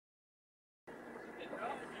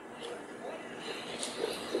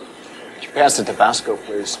Pass the Tabasco,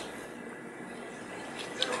 please.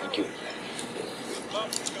 Thank you.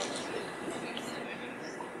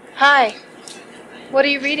 Hi. What are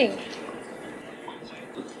you reading?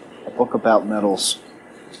 A book about metals.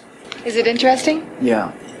 Is it interesting?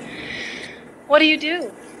 Yeah. What do you do?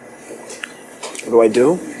 What do I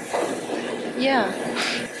do? Yeah.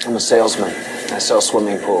 I'm a salesman. I sell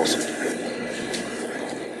swimming pools.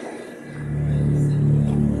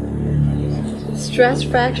 Stress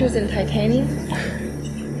fractures in titanium?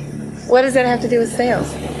 What does that have to do with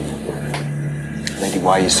sales? Lady,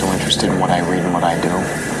 why are you so interested in what I read and what I do?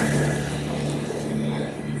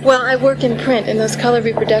 Well, I work in print, and those color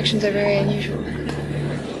reproductions are very unusual.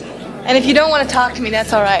 And if you don't want to talk to me,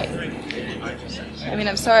 that's all right. I mean,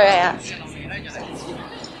 I'm sorry I asked.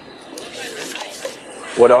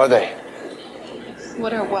 What are they?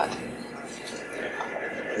 What are what?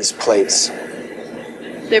 These plates.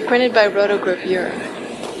 They're printed by Rotogroup Europe.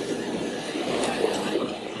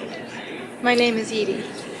 My name is Edie.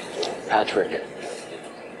 Patrick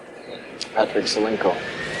Selinko.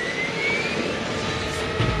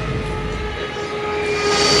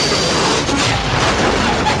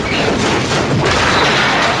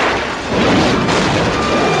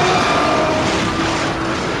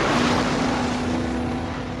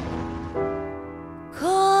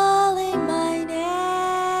 Calling my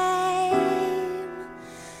name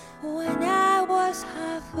when I was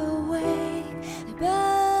half awake. The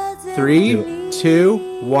birds in 3, the 2,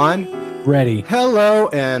 1, ready. Hello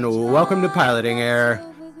and welcome to Piloting Air,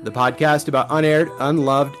 the podcast about unaired,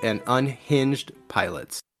 unloved, and unhinged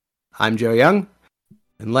pilots. I'm Joe Young,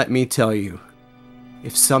 and let me tell you,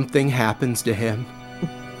 if something happens to him,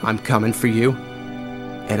 I'm coming for you,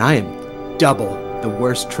 and I am double the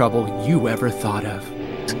worst trouble you ever thought of.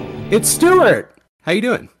 It's Stuart! How you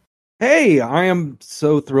doing? Hey, I am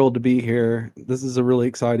so thrilled to be here. This is a really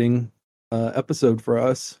exciting episode for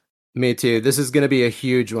us. Me too. This is going to be a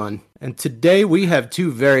huge one. And today we have two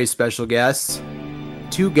very special guests.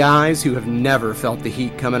 Two guys who have never felt the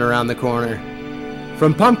heat coming around the corner.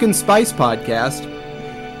 From Pumpkin Spice Podcast,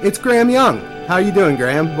 it's Graham Young. How you doing,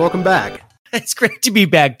 Graham? Welcome back. It's great to be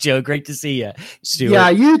back, Joe. Great to see you, Stuart. Yeah,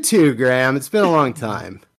 you too, Graham. It's been a long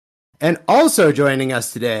time. And also joining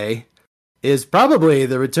us today is probably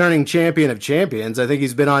the returning champion of champions. I think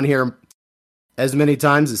he's been on here as many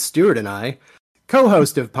times as Stuart and I.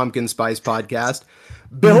 Co-host of Pumpkin Spice Podcast,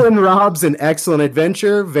 Bill and Rob's An Excellent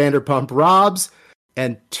Adventure, Vanderpump Rob's,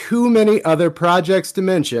 and too many other projects to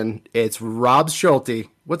mention. It's Robs Schulte.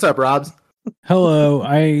 What's up, Robs? Hello.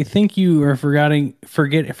 I think you are forgetting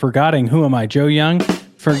who am I, Joe Young?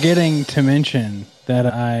 Forgetting to mention that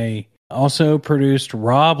I also produced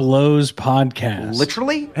Rob Lowe's podcast.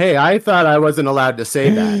 Literally? Hey, I thought I wasn't allowed to say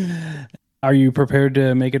that. Are you prepared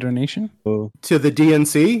to make a donation? To the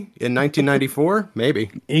DNC in 1994? Maybe.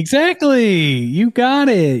 Exactly. You got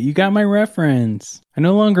it. You got my reference. I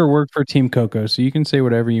no longer work for Team Coco, so you can say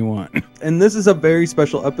whatever you want. And this is a very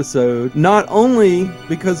special episode, not only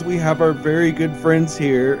because we have our very good friends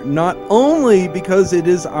here, not only because it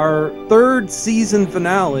is our third season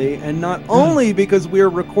finale, and not only because we are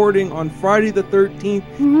recording on Friday the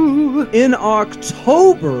 13th in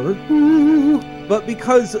October, but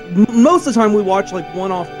because most of the time we watch like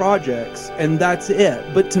one-off projects and that's it.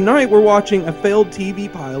 But tonight we're watching a failed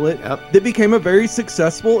TV pilot that became a very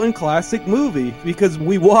successful and classic movie because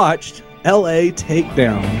we watched LA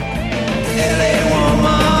Takedown.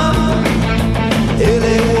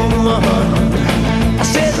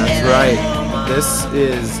 That's right. This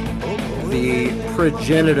is the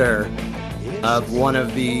progenitor of one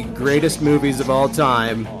of the greatest movies of all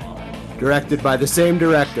time, directed by the same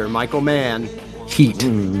director, Michael Mann. Heat.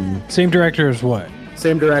 Same director as what?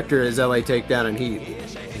 Same director as LA Takedown and Heat.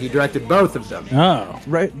 He directed both of them. Oh.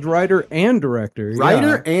 Writer and director.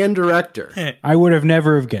 Writer and director. I would have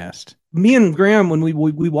never have guessed. Me and Graham, when we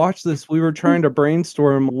watched this, we were trying to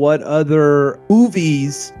brainstorm what other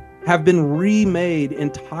movies have been remade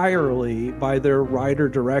entirely by their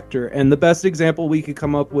writer-director. And the best example we could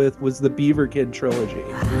come up with was the Beaver Kid trilogy.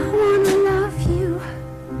 I wanna love you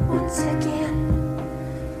once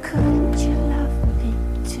again. Couldn't you love me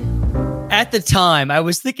too? At the time, I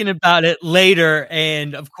was thinking about it later,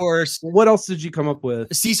 and of course, What else did you come up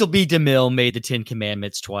with? Cecil B. DeMille made the Ten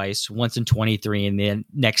Commandments twice, once in 23 and then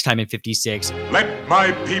next time in 56. Let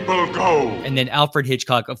my people go. And then Alfred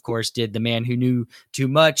Hitchcock, of course, did The Man Who Knew Too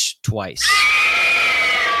Much twice.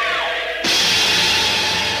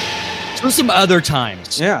 So some other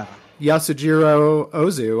times. Yeah. Yasujiro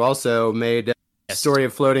Ozu also made Story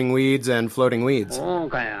of Floating Weeds and Floating Weeds.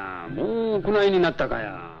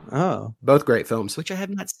 Oh. Both great films. which I have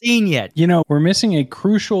not seen yet. You know, we're missing a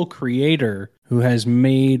crucial creator who has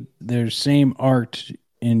made their same art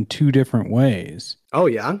in two different ways. Oh,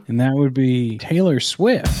 yeah? And that would be Taylor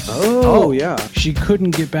Swift. Oh, yeah. She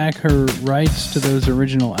couldn't get back her rights to those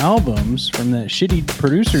original albums from that shitty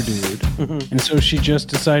producer dude. And so she just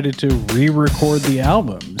decided to re-record the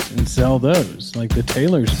albums and sell those, like the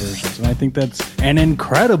Taylor's versions. And I think that's an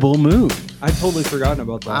incredible move. I'd totally forgotten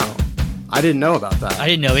about that. Wow. I didn't know about that. I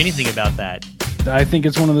didn't know anything about that. I think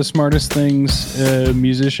it's one of the smartest things a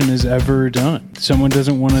musician has ever done. Someone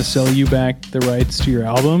doesn't want to sell you back the rights to your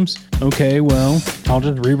albums. Okay, well, I'll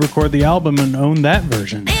just re-record the album and own that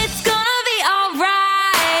version. It's gonna be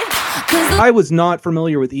alright. 'Cause I was not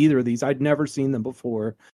familiar with either of these. I'd never seen them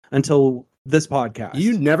before until this podcast.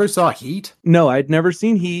 You never saw Heat? No, I'd never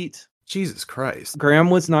seen Heat. Jesus Christ. Graham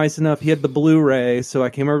was nice enough. He had the Blu-ray, so I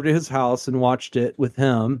came over to his house and watched it with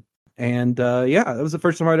him. And yeah, that was the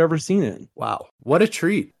first time I'd ever seen it. Wow. What a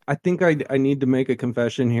treat. I think I need to make a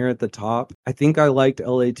confession here at the top. I think I liked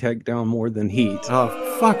LA Takedown more than Heat.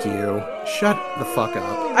 Oh, fuck you. Shut the fuck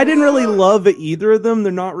up. I didn't really love either of them.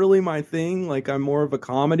 They're not really my thing. Like, I'm more of a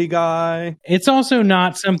comedy guy. It's also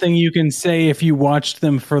not something you can say if you watched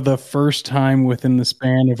them for the first time within the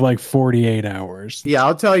span of like 48 hours. Yeah,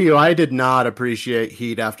 I'll tell you, I did not appreciate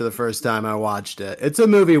Heat after the first time I watched it. It's a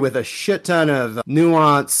movie with a shit ton of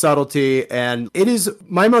nuance, subtlety, and it is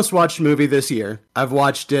my most watched movie this year. I've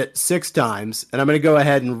watched it 6 times, and I'm going to go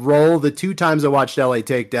ahead and roll the 2 times I watched LA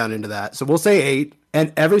Takedown into that. So we'll say 8.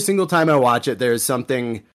 And every single time I watch it, there's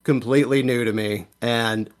something completely new to me,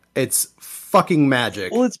 and it's fucking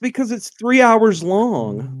magic. Well, it's because it's 3 hours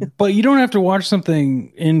long. But you don't have to watch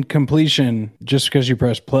something in completion just because you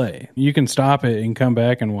press play. You can stop it and come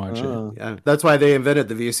back and watch it. Yeah, that's why they invented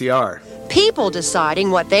the VCR. People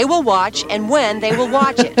deciding what they will watch and when they will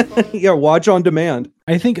watch it. Yeah, watch on demand.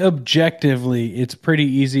 I think objectively, it's pretty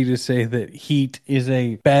easy to say that Heat is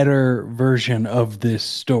a better version of this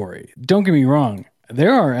story. Don't get me wrong.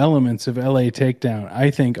 There are elements of LA Takedown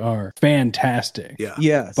I think are fantastic. Yeah.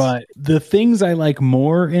 Yes. But the things I like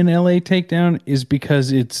more in LA Takedown is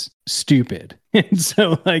because it's stupid. And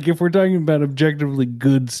so, like, if we're talking about objectively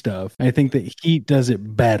good stuff, I think that Heat does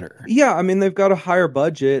it better. Yeah, I mean, they've got a higher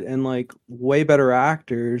budget and, like, way better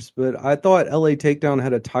actors, but I thought LA Takedown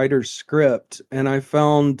had a tighter script, and I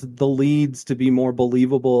found the leads to be more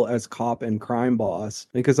believable as cop and crime boss,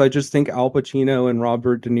 because I just think Al Pacino and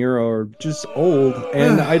Robert De Niro are just old,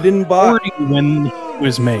 and I didn't buy... 40 when it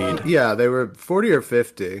was made. Yeah, they were 40 or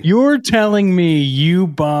 50. You're telling me you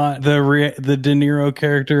bought the De Niro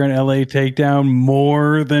character in LA Takedown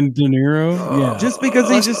more than De Niro? Yeah. Just because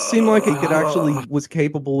he just seemed like he could actually was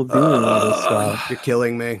capable of doing all this stuff. You're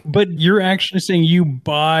killing me. But you're actually saying you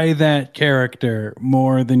buy that character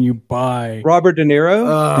more than you buy Robert De Niro?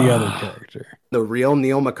 the other character. The real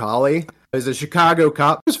Neil McCauley is a Chicago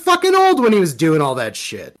cop. He was fucking old when he was doing all that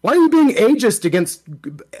shit. Why are you being ageist against...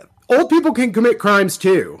 Old people can commit crimes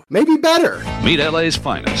too. Maybe better. Meet LA's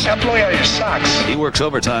finest. Now blow out your socks. He works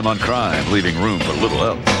overtime on crime, leaving room for little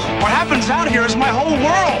else. What happens out here is my whole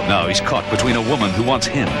world. Now he's caught between a woman who wants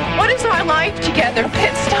him What is our life together?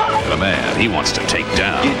 Pit stop. and a man he wants to take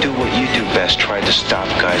down. You do what you do best, try to stop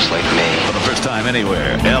guys like me. For the first time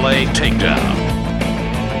anywhere, LA Takedown.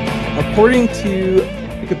 According to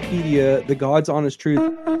Wikipedia, The God's Honest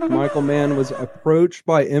Truth, Michael Mann was approached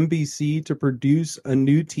by NBC to produce a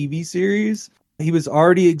new TV series. He was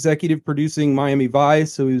already executive producing Miami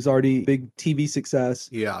Vice, so he was already a big TV success.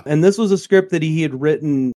 Yeah. And this was a script that he had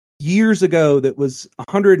written years ago that was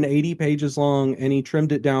 180 pages long, and he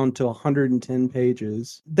trimmed it down to 110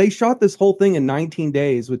 pages. They shot this whole thing in 19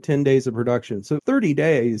 days with 10 days of production. So 30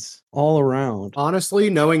 days all around.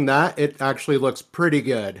 Honestly, knowing that, it actually looks pretty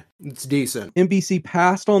good. It's decent. NBC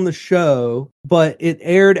passed on the show, but it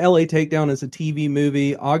aired LA Takedown as a TV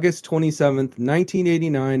movie August 27th,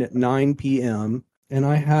 1989 at 9 p.m. And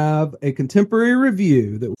I have a contemporary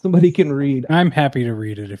review that somebody can read. I'm happy to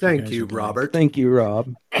read it. Thank you, Robert. Thank you,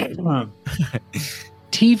 Rob.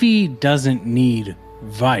 TV doesn't need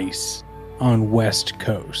Vice on West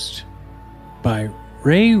Coast by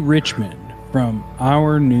Ray Richmond from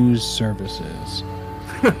Our News Services.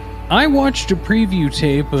 I watched a preview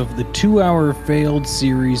tape of the 2-hour failed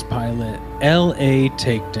series pilot LA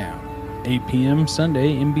Takedown, 8 p.m.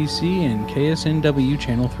 Sunday, NBC and KSNW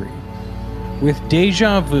Channel 3. With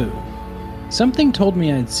deja vu, something told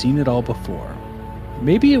me I'd seen it all before.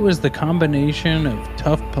 Maybe it was the combination of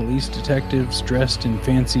tough police detectives dressed in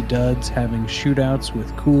fancy duds having shootouts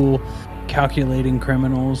with cool, calculating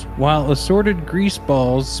criminals, while assorted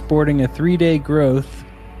greaseballs sporting a 3-day growth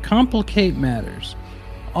complicate matters.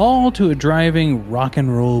 all to a driving rock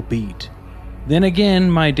and roll beat. Then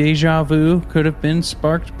again, my deja vu could have been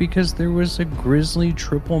sparked because there was a grisly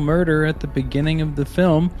triple murder at the beginning of the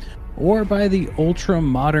film, or by the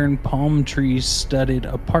ultra-modern palm tree-studded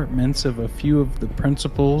apartments of a few of the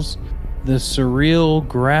principals, the surreal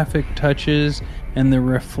graphic touches, and the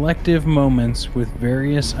reflective moments with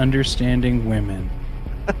various understanding women.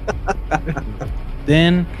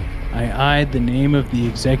 Then I eyed the name of the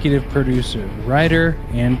executive producer, writer,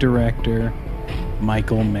 and director,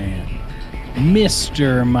 Michael Mann.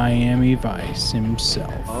 Mr. Miami Vice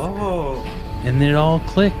himself. Oh. And it all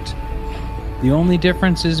clicked. The only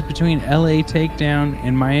differences between LA Takedown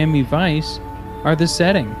and Miami Vice are the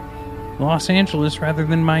setting. Los Angeles rather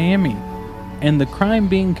than Miami. And the crime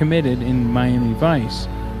being committed in Miami Vice,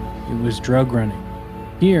 it was drug running.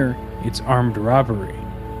 Here, it's armed robbery.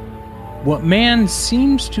 What Mann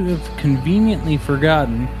seems to have conveniently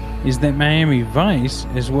forgotten is that Miami Vice,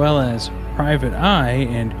 as well as Private Eye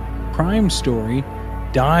and Crime Story,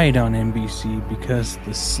 died on NBC because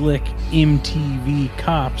the slick MTV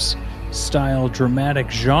Cops style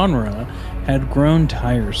dramatic genre had grown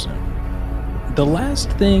tiresome. The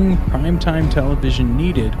last thing primetime television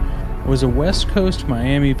needed was a West Coast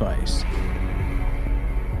Miami Vice.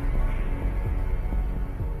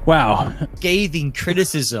 Wow. Scathing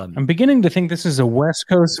criticism. I'm beginning to think this is a West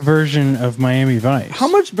Coast version of Miami Vice. How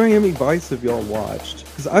much Miami Vice have y'all watched?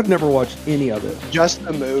 Because I've never watched any of it. Just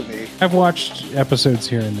the movie. I've watched episodes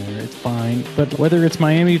here and there. It's fine. But whether it's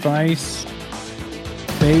Miami Vice,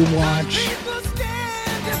 Baywatch,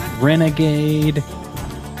 Renegade,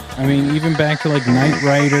 I mean, even back to like Knight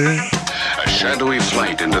Rider. A shadowy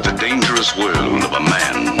flight into the dangerous world of a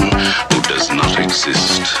man who does not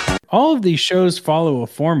exist. All of these shows follow a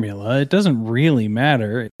formula. It doesn't really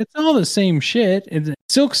matter. It's all the same shit.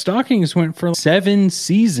 Silk Stockings went for 7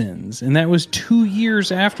 seasons, and that was 2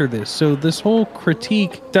 years after this. So this whole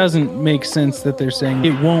critique doesn't make sense that they're saying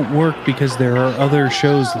it won't work because there are other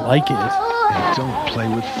shows like it. And don't play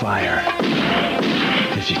with fire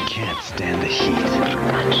if you can't stand the heat.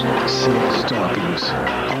 Silk Stockings,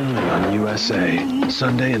 only on USA.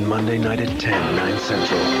 Sunday and Monday night at 10, 9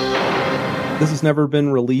 Central. This has never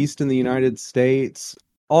been released in the United States.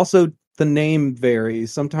 Also, the name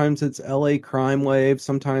varies. Sometimes it's LA Crime Wave,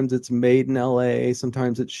 sometimes it's Made in LA,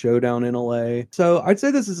 sometimes it's Showdown in LA. So I'd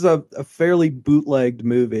say this is a fairly bootlegged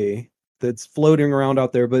movie that's floating around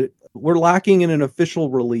out there, but we're lacking in an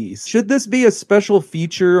official release. Should this be a special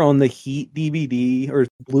feature on the Heat DVD or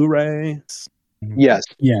Blu-ray? Yes.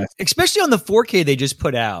 Yes. Especially on the 4K they just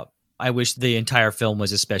put out. I wish the entire film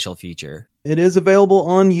was a special feature. It is available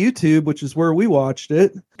on YouTube, which is where we watched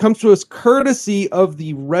it. Comes to us courtesy of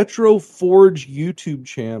the Retro Forge YouTube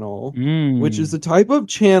channel, which is the type of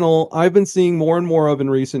channel I've been seeing more and more of in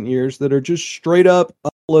recent years that are just straight up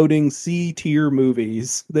uploading C-tier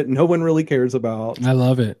movies that no one really cares about. I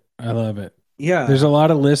love it. I love it. Yeah. There's a lot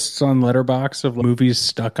of lists on Letterboxd of movies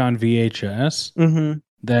stuck on VHS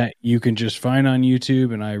that you can just find on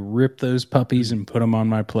YouTube, and I rip those puppies and put them on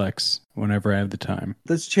my Plex whenever I have the time.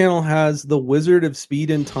 This channel has The Wizard of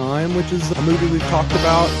Speed and Time, which is a movie we've talked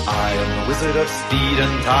about. I am the wizard of speed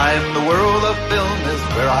and time. The world of film is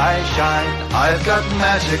where I shine. I've got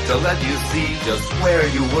magic to let you see just where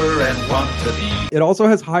you were and want to be. It also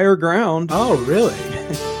has Higher Ground. Oh, really?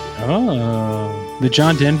 Oh, the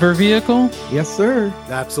John Denver vehicle? Yes, sir.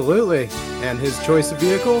 Absolutely. And his choice of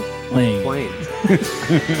vehicle? Plane. Plane. Or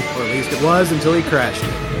at least it was until he crashed it.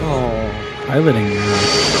 Oh. Piloting.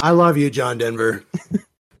 I love you, John Denver.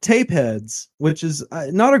 Tapeheads, which is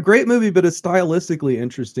not a great movie, but a stylistically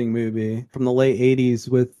interesting movie from the late 80s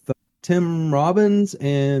with Tim Robbins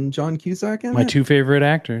and John Cusack in My it. 2 favorite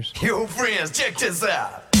actors. Yo, friends, check this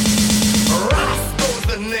out.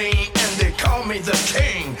 Roscoe's the name, and they call me the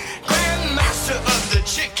king. Grandmaster of the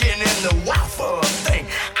chicken and the waffle thing.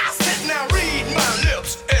 I sit now, read my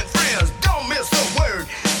lips, and friends, don't miss a word.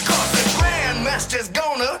 Cause the Grandmaster's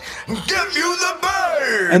gonna give you the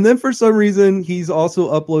bird. And then for some reason, he's also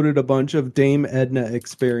uploaded a bunch of Dame Edna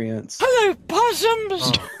Experience. Hello,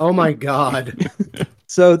 possums. Oh my God.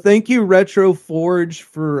 So thank you, Retro Forge,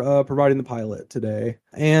 for providing the pilot today.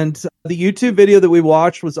 And the YouTube video that we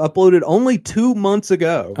watched was uploaded only 2 months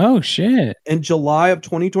ago. Oh, shit. In July of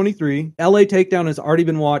 2023. LA Takedown has already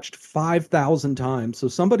been watched 5,000 times, so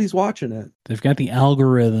somebody's watching it. They've got the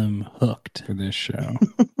algorithm hooked for this show.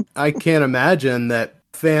 I can't imagine that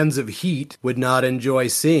fans of Heat would not enjoy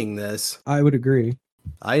seeing this. I would agree.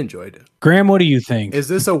 I enjoyed it. Graham, what do you think? Is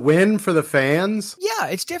this a win for the fans? Yeah,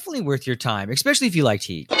 it's definitely worth your time, especially if you liked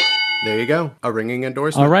Heat. There you go. A ringing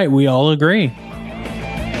endorsement. All right, we all agree.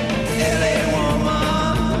 LA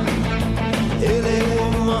woman,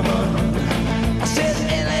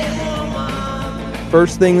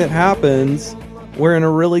 first thing that happens, we're in a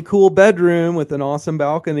really cool bedroom with an awesome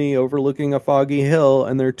balcony overlooking a foggy hill,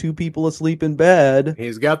 and there are two people asleep in bed.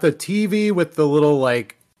 He's got the TV with the little,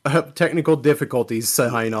 like, technical difficulties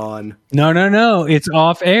sign on. No. It's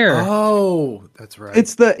off air. Oh, that's right.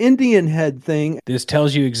 It's the Indian head thing. This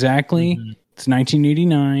tells you exactly. It's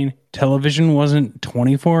 1989. Television wasn't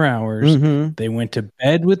 24 hours. They went to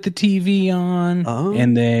bed with the TV on,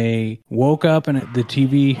 and they woke up and the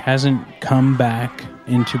TV hasn't come back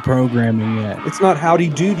into programming yet. It's not Howdy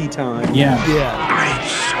Doody time. Yeah.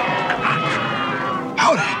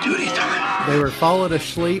 Howdy doody time. They were falling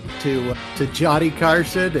asleep to Johnny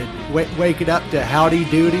Carson and waking up to Howdy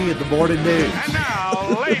Doody in the morning news. And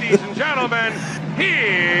now, ladies and gentlemen,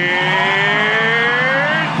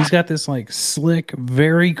 He's got this like slick,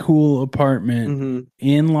 very cool apartment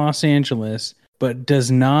in Los Angeles, but does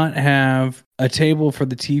not have a table for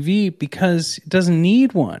the TV because it doesn't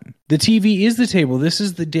need one. The TV is the table. This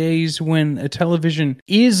is the days when a television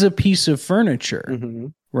is a piece of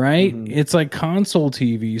furniture, right? It's like console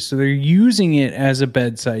TV. So they're using it as a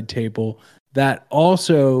bedside table that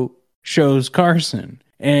also shows Carson.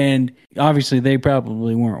 And obviously they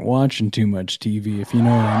probably weren't watching too much TV, if you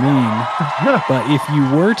know what I mean. But if you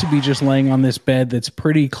were to be just laying on this bed that's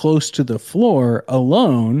pretty close to the floor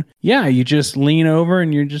alone, yeah, you just lean over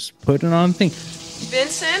and you're just putting on things.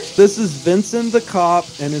 Vincent? This is Vincent the cop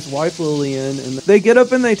and his wife Lillian, and they get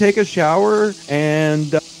up and they take a shower,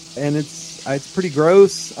 and it's pretty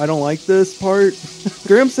gross. I don't like this part.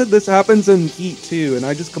 Graham said this happens in Heat too, and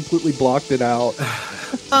I just completely blocked it out.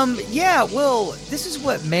 Yeah, well, this is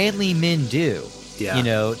what manly men do. Yeah. You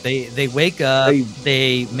know, they wake up,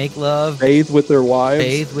 they make love, bathe with their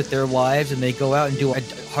wives, and they go out and do a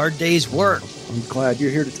hard day's work. I'm glad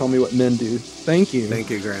you're here to tell me what men do. Thank you. Thank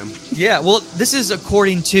you, Graham. Yeah, well, this is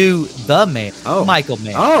according to the man, Michael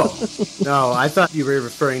Mann. Oh, no, I thought you were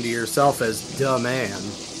referring to yourself as the man.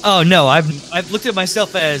 Oh, no, I've looked at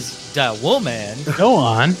myself as the woman. Go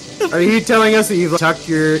on. Are you telling us that you've tucked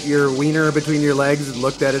your wiener between your legs and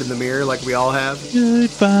looked at it in the mirror like we all have?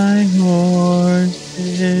 Goodbye, horses.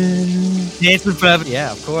 Dancing forever.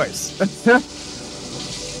 Yeah, of course.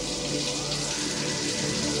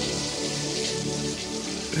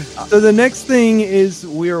 So the next thing is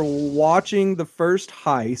we're watching the first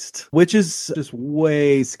heist, which is just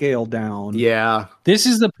way scaled down. Yeah. This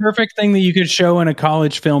is the perfect thing that you could show in a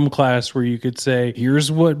college film class where you could say, here's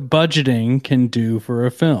what budgeting can do for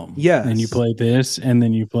a film. Yes. And you play this, and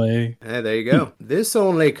then you play... Hey, there you go. This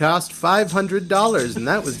only cost $500, and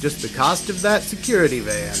that was just the cost of that security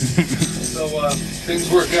van. So, things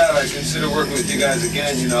work out. I consider working with you guys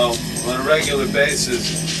again, you know, on a regular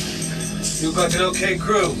basis. You look like an okay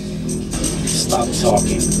crew. Stop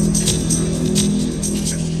talking.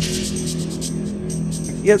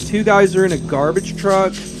 Yeah, two guys are in a garbage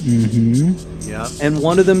truck. Yeah. And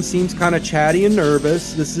one of them seems kind of chatty and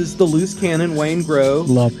nervous. This is the loose cannon, Wayne Grove.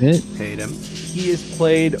 Love it. Hate him. He is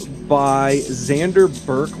played by Xander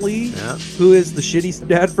Berkeley, who is the shitty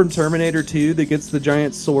dad from Terminator 2 that gets the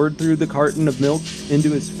giant sword through the carton of milk into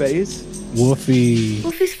his face. Woofy.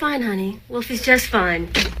 Wolfie's fine, honey. Wolfie's just fine.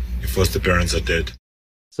 Your first appearance are dead.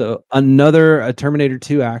 So another Terminator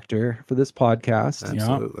 2 actor for this podcast.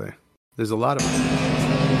 Absolutely. Yeah. There's a lot of them.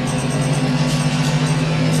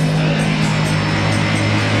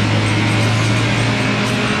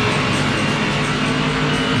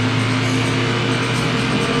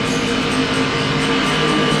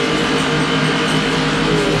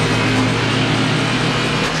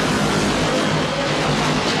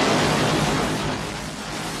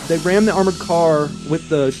 They ram the armored car with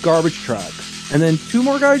the garbage truck. And then two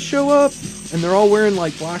more guys show up, and they're all wearing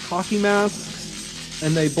like black hockey masks.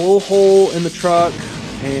 And they blow a hole in the truck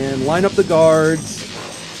and line up the guards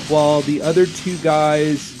while the other two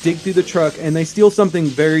guys dig through the truck, and they steal something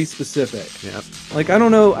very specific. Yep. Like, I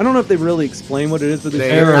don't know if they really explain what it is, but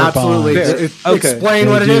they absolutely explain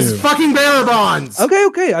what it is. Fucking bearer bonds.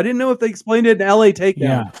 Okay. I didn't know if they explained it in LA Takedown.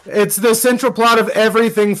 Yeah. It's the central plot of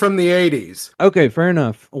everything from the 80s. Okay, fair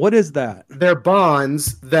enough. What is that? They're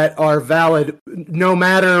bonds that are valid no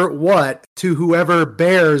matter what to whoever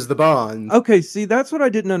bears the bond. Okay, see, that's what I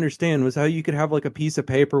didn't understand was how you could have like a piece of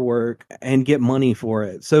paperwork and get money for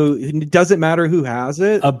it. So it doesn't matter who has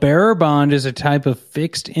it. A bearer bond is a type of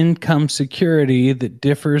fixed income security that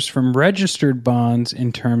differs from registered bonds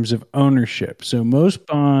in terms of ownership. So most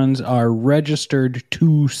bonds are registered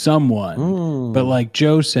to someone. But like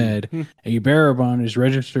Joe said, a bearer bond is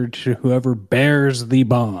registered to whoever bears the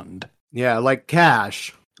bond. Yeah, like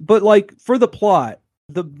cash. But like for the plot,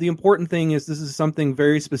 The important thing is this is something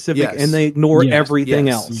very specific, Yes. and they ignore Yes. everything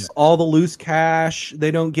Yes. else. Yeah. All the loose cash,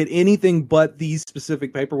 they don't get anything but these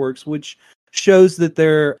specific paperworks, which shows that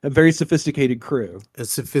they're a very sophisticated crew. A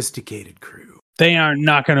sophisticated crew. They aren't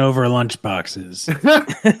knocking over lunchboxes.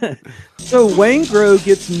 So Waingro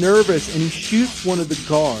gets nervous and he shoots one of the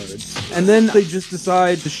guards, and then they just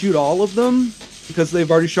decide to shoot all of them because they've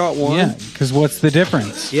already shot one. Yeah, because what's the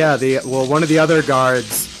difference? Yeah, one of the other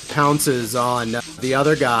guards pounces on the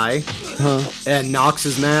other guy and knocks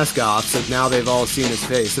his mask off, so now they've all seen his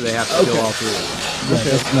face, so they have to kill all three of them.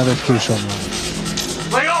 Yeah, that's another crucial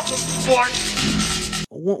moment. Lay off the sport!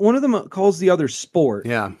 One of them calls the other Sport.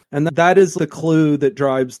 Yeah. And that is the clue that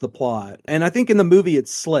drives the plot. And I think in the movie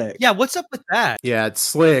it's Slick. Yeah, what's up with that? Yeah, it's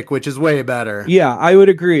Slick, which is way better. Yeah, I would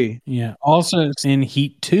agree. Yeah. Also, it's in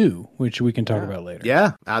Heat 2, which we can talk about later.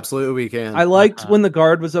 Yeah, absolutely we can. I liked when the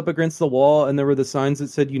guard was up against the wall and there were the signs that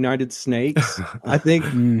said United Snakes. I think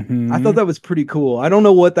I thought that was pretty cool. I don't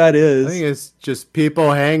know what that is. I think it's just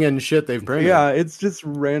people hanging shit they've printed. Yeah, it's just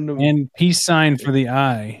random. And peace sign for the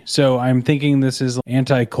eye. So I'm thinking this is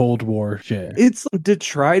anti-Cold War shit. It's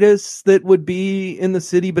detritus that would be in the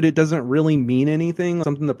city, but it doesn't really mean anything.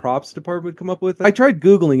 Something the props department would come up with. I tried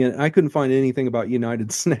Googling it. And I couldn't find anything about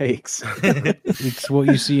United Snakes. It's what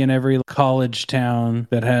you see in every college town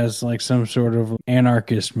that has like some sort of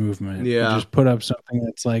anarchist movement. Yeah. You just put up something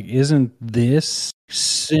that's like, isn't this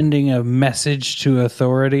sending a message to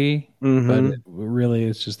authority? But it really,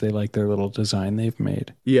 it's just they like their little design they've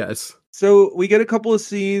made. Yes. So we get a couple of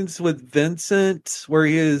scenes with Vincent where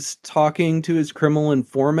he is talking to his criminal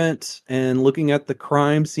informant and looking at the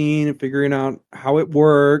crime scene and figuring out how it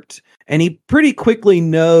worked. And he pretty quickly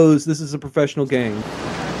knows this is a professional gang.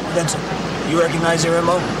 Vincent, you recognize their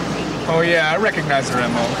MO? Oh yeah, I recognize their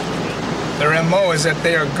MO. Their MO is that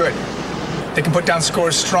they are good. They can put down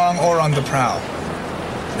scores strong or on the prowl.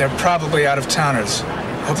 They're probably out-of-towners.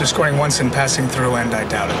 Hope they're scoring once and passing through, and I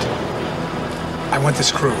doubt it. I want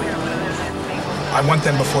this crew. I want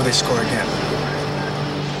them before they score again.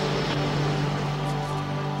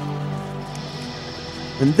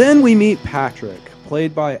 And then we meet Patrick,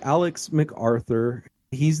 played by Alex MacArthur.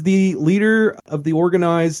 He's the leader of the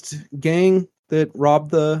organized gang that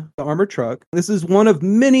robbed the armored truck. This is one of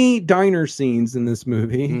many diner scenes in this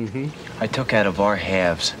movie. I took out of our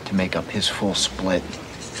halves to make up his full split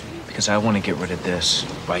because I want to get rid of this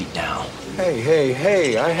right now.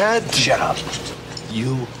 Hey, I had... Shut up.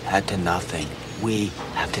 You had to nothing. We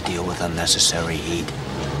have to deal with unnecessary heat.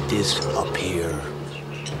 Disappear.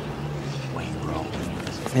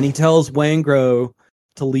 Waingro. And he tells Waingro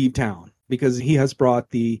to leave town because he has brought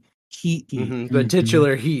the heat. The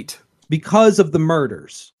titular heat. Because of the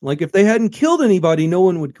murders. Like, if they hadn't killed anybody, no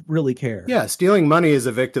one would really care. Yeah, stealing money is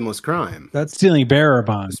a victimless crime. That's stealing bearer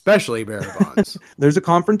bonds. Especially bearer bonds. There's a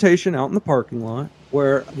confrontation out in the parking lot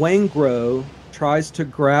where Waingro tries to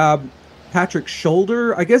grab Patrick's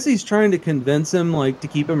shoulder. I guess he's trying to convince him, like, to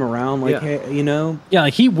keep him around, like, hey, you know? Yeah,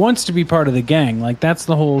 like he wants to be part of the gang. Like that's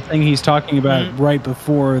the whole thing he's talking about right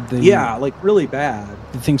before the... Yeah, like really bad.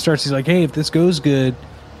 The thing starts, he's like, hey, if this goes good,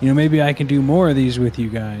 you know, maybe I can do more of these with you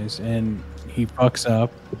guys. And he fucks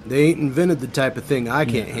up. They ain't invented the type of thing I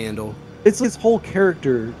can't handle. It's his whole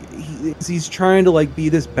character. He's trying to, like, be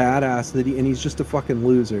this badass and he's just a fucking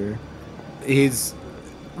loser. He's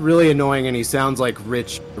really annoying, and he sounds like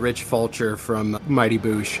Rich Fulcher from Mighty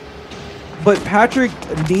Boosh. But Patrick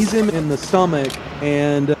knees him in the stomach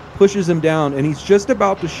and pushes him down, and he's just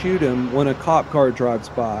about to shoot him when a cop car drives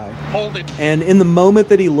by. Hold it. And in the moment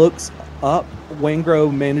that he looks up,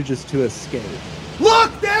 Waingro manages to escape.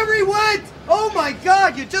 Look, there he went! Oh my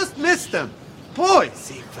god, you just missed him! Boy, is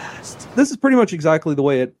he fast. This is pretty much exactly the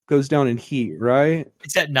way it goes down in Heat, right?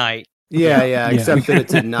 It's at night. Yeah, except that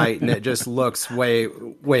it's at night and it just looks way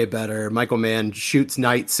better. Michael Mann shoots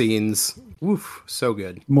night scenes. Oof, so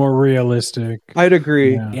good. More realistic. I'd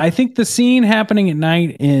agree. Yeah. I think the scene happening at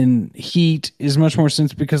night in Heat is much more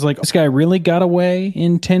sense because like this guy really got away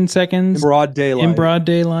in 10 seconds. In broad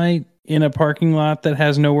daylight. In a parking lot that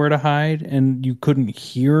has nowhere to hide and you couldn't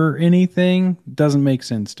hear anything. Doesn't make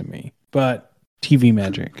sense to me. But TV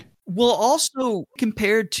magic. Well, also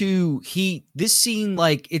compared to Heat, this scene,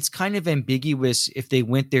 like, it's kind of ambiguous if they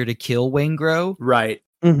went there to kill Waingro. Right.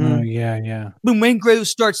 Mm-hmm. Oh, yeah. When Waingro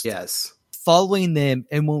starts following them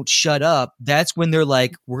and won't shut up, that's when they're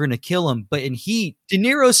like, we're going to kill him. But in Heat, De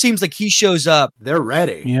Niro seems like he shows up. They're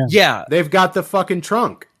ready. Yeah. They've got the fucking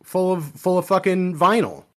trunk full of fucking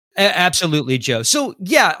vinyl. Absolutely, Joe. So,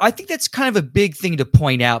 yeah, I think that's kind of a big thing to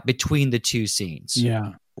point out between the two scenes.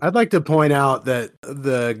 Yeah. I'd like to point out that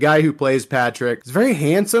the guy who plays Patrick is very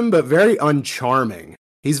handsome, but very uncharming.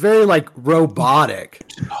 He's very like robotic.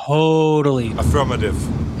 Totally. Affirmative.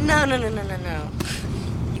 No.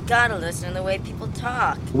 You gotta listen to the way people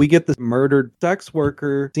talk. We get this murdered sex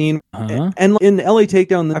worker scene. Uh-huh. And in LA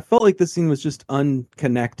Takedown, I felt like this scene was just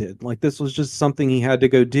unconnected. Like this was just something he had to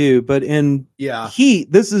go do. But in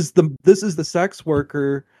Heat, this is the sex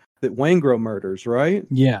worker that Waingro murders, right?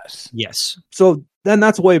 Yes. Yes. So then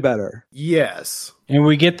that's way better. Yes. And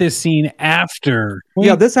we get this scene after.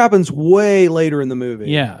 Yeah, this happens way later in the movie.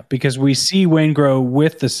 Yeah, because we see Waingro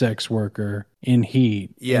with the sex worker in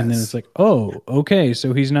Heat. Yes. And then it's like, oh, okay.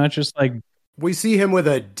 So he's not just like. We see him with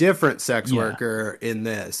a different sex worker in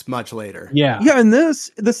this much later. Yeah. Yeah, in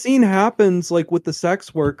this, the scene happens like with the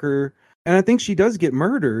sex worker, and I think she does get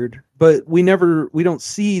murdered, but we don't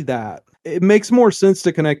see that. It makes more sense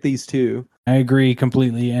to connect these two. I agree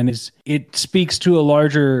completely. And it speaks to a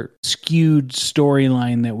larger skewed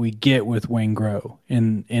storyline that we get with Waingro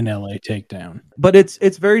in LA Takedown. But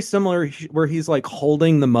it's very similar where he's like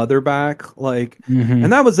holding the mother back. Like, Mhm.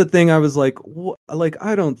 and that was the thing I was like, like,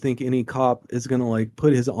 I don't think any cop is going to like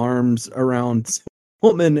put his arms around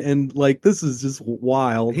woman, and like this is just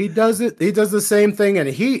wild. He does the same thing in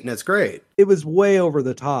Heat, and it's great. It was way over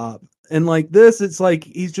the top. And like this, it's like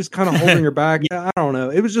he's just kind of holding her back. I don't know.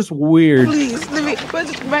 It was just weird. Please, let me,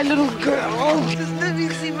 where's my little girl? Just let me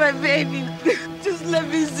see my baby. Just let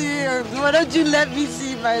me see her. Why don't you let me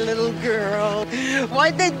see my little girl?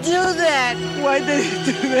 Why'd they do that? Why'd they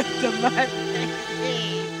do that to my baby?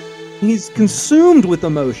 He's consumed with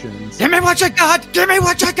emotions. Give me what you got! Give me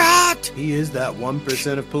what you got! He is that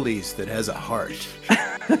 1% of police that has a heart.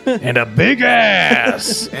 And a big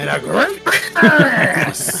ass. And a great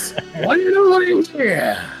ass. What are you doing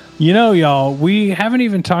here? You know, y'all, we haven't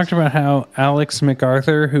even talked about how Alex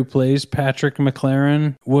MacArthur, who plays Patrick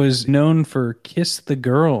McLaren, was known for Kiss the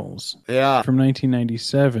Girls. Yeah. From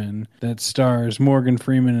 1997, that stars Morgan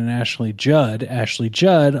Freeman and Ashley Judd. Ashley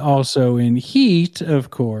Judd also in Heat,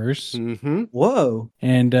 of course. Mm-hmm. Whoa.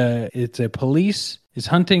 And it's a police is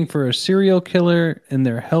hunting for a serial killer, and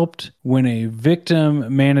they're helped when a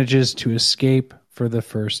victim manages to escape for the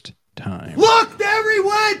first time. Look, there he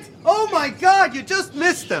went! Oh my God, you just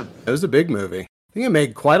missed him. It was a big movie. I think it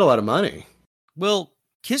made quite a lot of money. Well,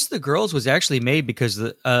 Kiss the Girls was actually made because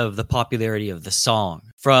of the popularity of the song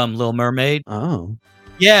from Little Mermaid. Oh.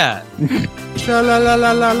 Yeah.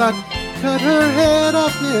 Sha-la-la-la-la-la. Cut her head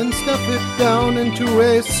off and stuff it down into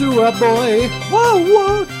a sewer boy. Whoa,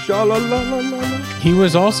 whoa. Sha-la-la-la-la-la. He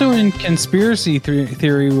was also in Conspiracy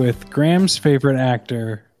Theory with Graham's favorite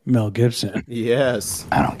actor, Mel Gibson. Yes.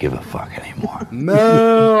 I don't give a fuck anymore.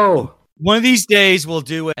 No. One of these days we'll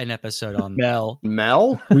do an episode on Mel.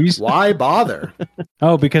 Mel? Why bother?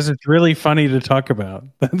 Oh, because it's really funny to talk about.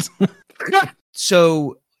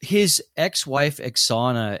 So his ex-wife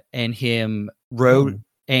Oksana and him wrote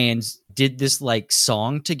and did this like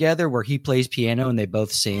song together where he plays piano and they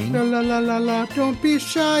both sing. La la la la la, don't be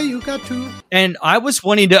shy, you got to. And I was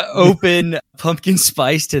wanting to open Pumpkin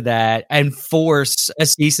Spice to that and force a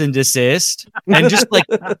cease and desist. And just like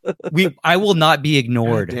I will not be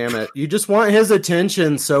ignored. God damn it. You just want his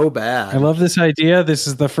attention so bad. I love this idea. This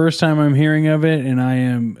is the first time I'm hearing of it, and I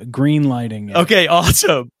am green lighting it. Okay,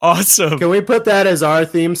 awesome. Can we put that as our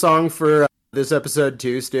theme song for this episode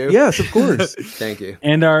too, Stu? Yes, of course. Thank you.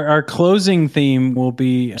 And our closing theme will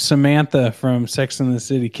be Samantha from Sex and the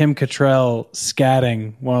City, Kim Cattrall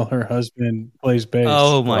scatting while her husband plays bass.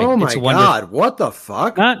 Oh my God, what the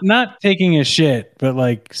fuck? Not taking a shit, but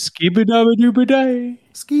like skibba-dabba-dooba-day.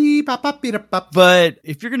 But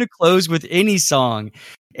if you're going to close with any song,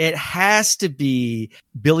 it has to be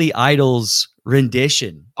Billy Idol's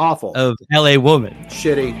rendition awful of LA Woman.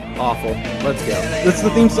 Shitty, awful. Let's go. That's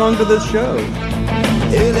the theme song to this show.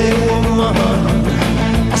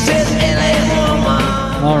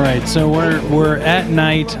 All right, so we're at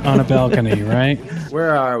night on a balcony, right?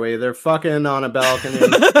 Where are we? They're fucking on a balcony.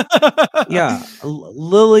 Yeah.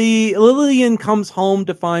 Lillian comes home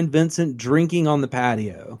to find Vincent drinking on the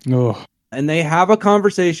patio. Oh. And they have a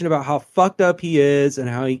conversation about how fucked up he is and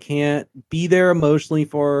how he can't be there emotionally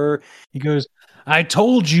for her. He goes, I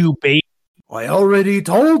told you, babe. I already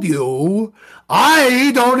told you.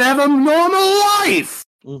 I don't have a normal life.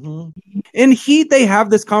 Mm-hmm. In Heat, they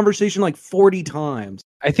have this conversation like 40 times.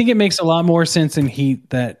 I think it makes a lot more sense in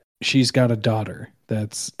Heat that she's got a daughter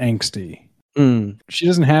that's angsty. She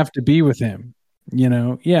doesn't have to be with him. You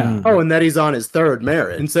know, yeah. Oh, and that he's on his third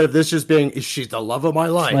marriage instead of this just being, is she the love of my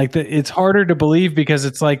life? Like it's harder to believe because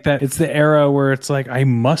it's like that. It's the era where it's like, I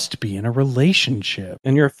must be in a relationship.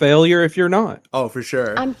 And you're a failure if you're not. Oh, for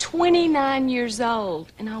sure. I'm 29 years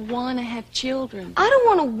old and I want to have children. I don't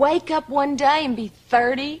want to wake up one day and be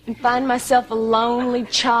 30 and find myself a lonely,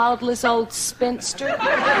 childless old spinster.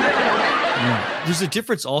 There's a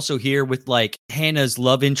difference also here with like Hannah's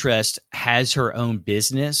love interest has her own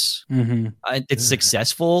business. Mm-hmm. It's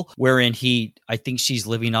successful, wherein I think she's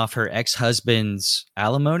living off her ex-husband's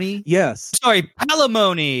alimony. Yes. Sorry,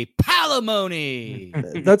 palimony.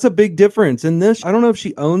 That's a big difference. In this, I don't know if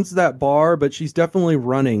she owns that bar, but she's definitely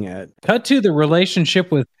running it. Cut to the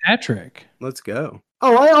relationship with Patrick. Let's go.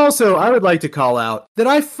 Oh, I would like to call out that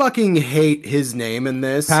I fucking hate his name in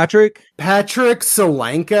this. Patrick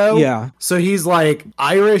Solanko? Yeah. So he's like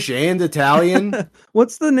Irish and Italian.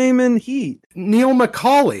 What's the name in Heat? Neil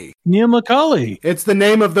McCauley. It's the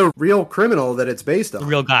name of the real criminal that it's based on. The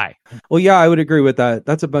real guy. Well, yeah, I would agree with that.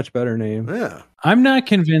 That's a much better name. Yeah. I'm not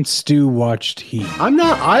convinced Stu watched Heat. I'm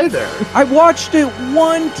not either. I watched it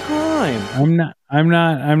one time. I'm not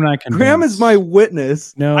convinced. Graham is my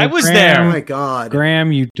witness. No, I was Graham, there. Oh my God.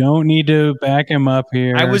 Graham, you don't need to back him up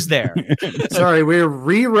here. I was there. Sorry, we're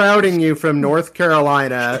rerouting you from North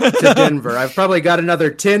Carolina to Denver. I've probably got another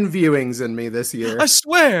 10 viewings in me this year. I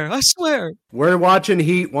swear. We're watching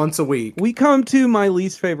Heat once a week. We come to my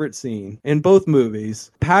least favorite scene in both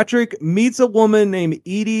movies. Patrick meets a woman named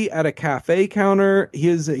Edie at a cafe counter. He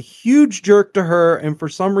is a huge jerk to her, and for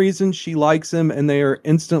some reason she likes him, and they are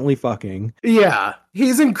instantly fucking. Yeah.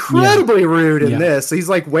 He's incredibly rude in this. He's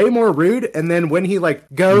like way more rude, and then when he like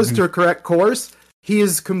goes to a correct course, he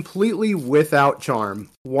is completely without charm.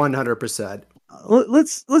 100%.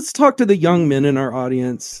 Let's talk to the young men in our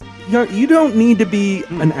audience. You don't need to be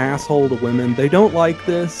an asshole to women. They don't like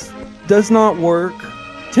this. Does not work.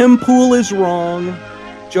 Tim Pool is wrong.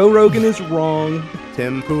 Joe Rogan is wrong.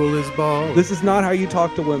 Tim Pool is bald. This is not how you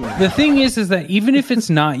talk to women. The thing is that even if it's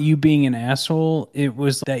not you being an asshole, it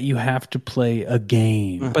was that you have to play a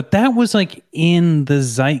game. But that was like in the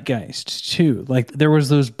zeitgeist too. Like there was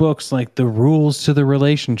those books like The Rules to the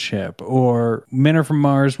Relationship or Men Are From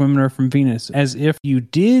Mars, Women Are From Venus, as if you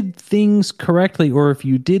did things correctly or if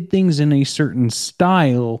you did things in a certain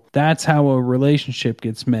style, that's how a relationship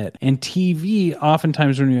gets met. And TV,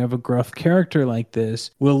 oftentimes when you have a gruff character like this,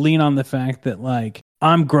 will lean on the fact that like,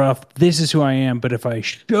 I'm gruff, this is who I am, but if I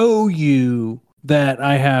show you that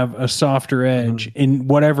I have a softer edge in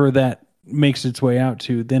whatever that makes its way out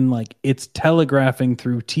to, then like it's telegraphing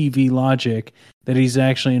through TV logic that he's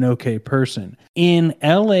actually an okay person. In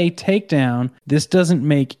LA Takedown, this doesn't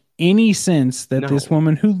make any sense that this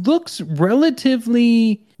woman who looks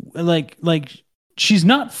relatively like she's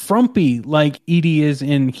not frumpy like Edie is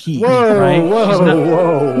in Heat, right?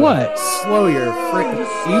 Whoa. What? Slow your freaking...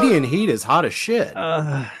 Edie in Heat is hot as shit.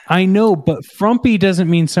 I know, but frumpy doesn't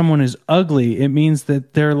mean someone is ugly. It means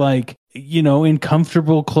that they're like, you know, in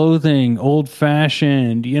comfortable clothing,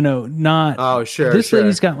 old-fashioned, you know, not... Oh, sure, This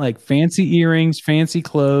lady's got like fancy earrings, fancy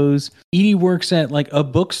clothes. Edie works at like a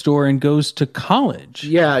bookstore and goes to college.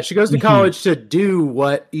 Yeah, she goes to college to do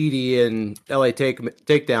what Edie in LA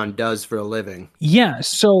Takedown does for a living. Yeah,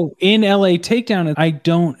 so in LA Takedown, I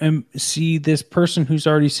don't see this person who's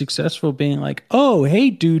already successful being like, oh, hey,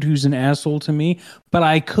 dude who's an asshole to me. But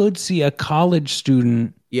I could see a college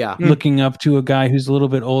student looking up to a guy who's a little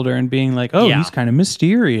bit older and being like, oh, he's kind of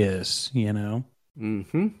mysterious, you know?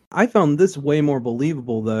 Mm-hmm. I found this way more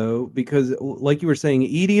believable, though, because like you were saying,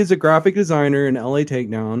 Edie is a graphic designer in LA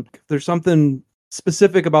Takedown. There's something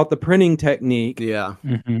specific about the printing technique. Yeah.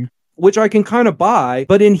 Mm-hmm. Which I can kind of buy.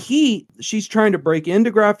 But in Heat, she's trying to break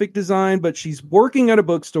into graphic design, but she's working at a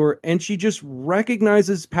bookstore and she just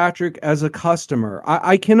recognizes Patrick as a customer.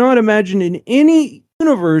 I cannot imagine in any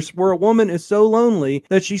universe where a woman is so lonely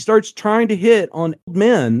that she starts trying to hit on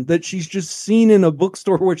men that she's just seen in a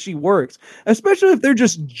bookstore where she works, especially if they're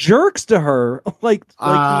just jerks to her like he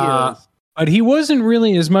is. But he wasn't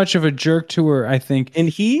really as much of a jerk to her, I think. And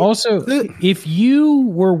he also, if you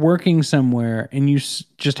were working somewhere and you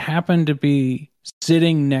just happened to be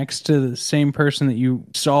sitting next to the same person that you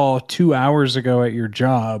saw 2 hours ago at your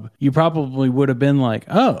job, you probably would have been like,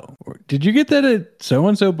 oh, did you get that at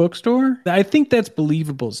so-and-so bookstore? I think that's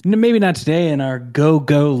believable. Maybe not today in our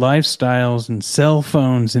go-go lifestyles and cell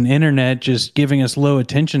phones and internet just giving us low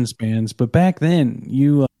attention spans. But back then,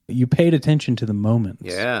 you paid attention to the moments.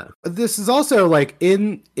 Yeah. This is also like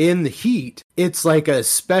in the Heat, it's like a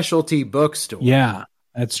specialty bookstore. Yeah.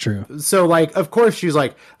 That's true. So, like, of course, she's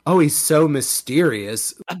like, oh, he's so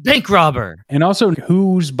mysterious. A bank robber. And also,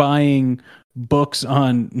 who's buying books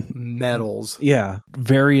on metals. Yeah.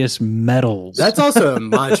 Various metals. That's also a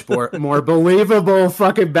much more believable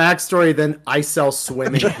fucking backstory than I sell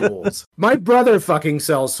swimming pools. My brother fucking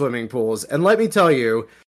sells swimming pools, and let me tell you,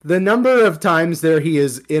 the number of times there he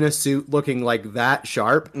is in a suit looking like that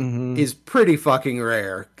sharp is pretty fucking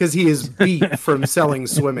rare, because he is beat from selling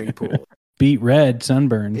swimming pools. Beat red,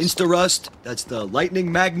 sunburns. Insta-rust, that's the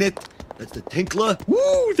lightning magnet, that's the tinkler.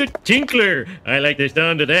 Woo, the tinkler! I like the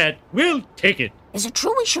sound of that. We'll take it. Is it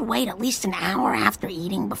true we should wait at least an hour after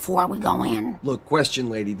eating before we go in? Look, question,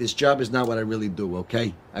 lady. This job is not what I really do,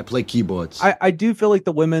 okay? I play keyboards. I do feel like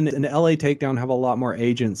the women in LA Takedown have a lot more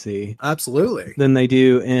agency. Absolutely. Than they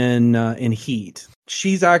do in Heat.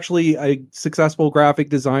 She's actually a successful graphic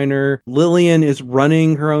designer. Lillian is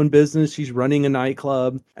running her own business. She's running a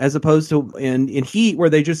nightclub, as opposed to in Heat, where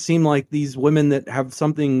they just seem like these women that have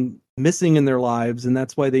something missing in their lives, and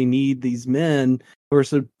that's why they need these men who are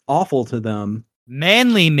so awful to them.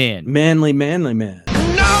 Manly men. Manly men.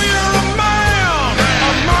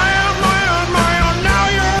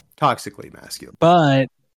 Toxically masculine. But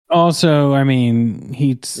also, I mean,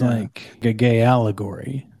 Heat's like a gay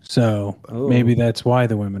allegory. So maybe that's why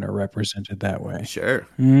the women are represented that way. Sure.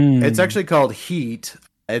 Mm. It's actually called Heat.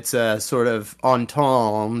 It's a sort of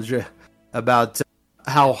entendre about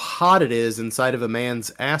how hot it is inside of a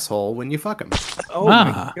man's asshole when you fuck him. Oh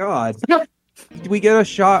my God. We get a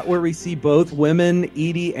shot where we see both women,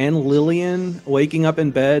 Edie and Lillian, waking up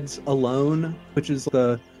in beds alone, which is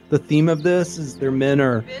the theme of this, is their men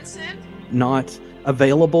are not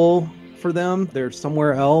available for them. They're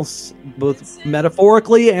somewhere else, both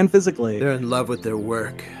metaphorically and physically. They're in love with their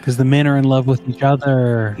work. Because the men are in love with each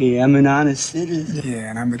other. Yeah, I'm an honest citizen.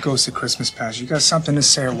 Yeah, and I'm the ghost of Christmas past. You got something to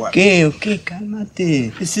say or what? Okay,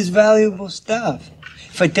 calmate. This is valuable stuff.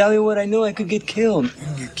 If I tell you what I know, I could get killed.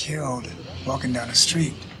 You'll get killed walking down the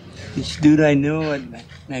street. This dude I know at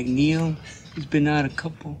Neil, he's been out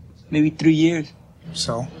maybe 3 years.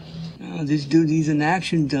 So? Oh, this dude, he's an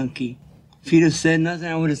action junkie. If he'd have said nothing,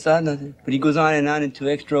 I would have thought nothing. But he goes on and on into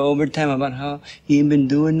extra overtime about how he ain't been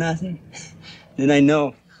doing nothing. Then I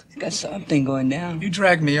know he's got something going down. You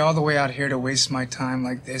dragged me all the way out here to waste my time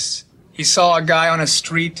like this. He saw a guy on a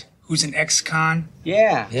street who's an ex-con?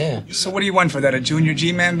 Yeah. So what do you want for that, a junior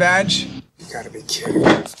G-Man badge? You gotta be kidding.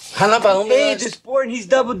 Hey, it's a sport and he's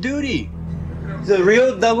double duty. He's a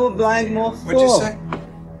real double blind mofo. What'd you say?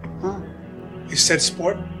 Huh? You said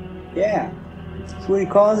sport? Yeah. That's what he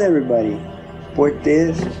calls everybody. Sport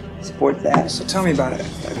this, sport that. So tell me about it.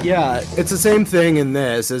 Yeah, it's the same thing in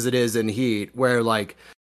this as it is in Heat, where like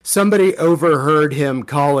somebody overheard him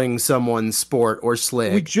calling someone sport or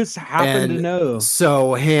slick. We just happen to know.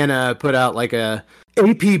 So Hannah put out like a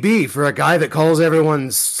APB for a guy that calls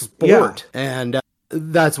everyone sport. Yeah. And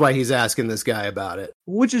that's why he's asking this guy about it.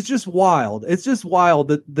 Which is just wild. It's just wild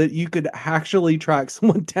that you could actually track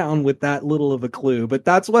someone down with that little of a clue. But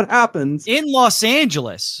that's what happens. In Los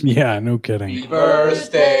Angeles. Yeah, no kidding. Happy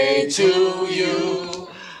birthday to you.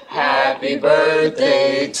 Happy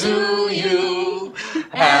birthday to you.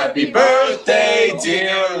 Happy birthday,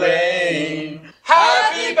 dear Lane.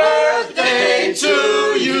 Happy birthday to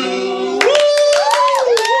you.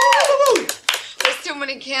 Too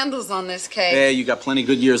many candles on this cake. Hey, you got plenty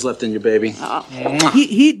good years left in you, baby.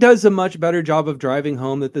 He does a much better job of driving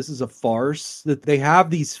home that this is a farce, that they have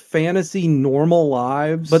these fantasy normal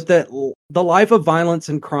lives, but that the life of violence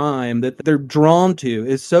and crime that they're drawn to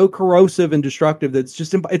is so corrosive and destructive that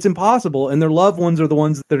it's impossible, and their loved ones are the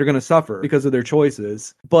ones that are going to suffer because of their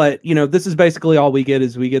choices. But, you know, this is basically all we get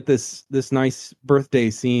is we get this nice birthday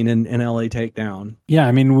scene in LA Takedown. Yeah,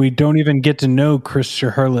 I mean, we don't even get to know Chris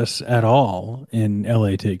Shiherlis at all in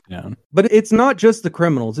LA Takedown. But it's not just the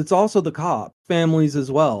criminals, it's also the cop. Families as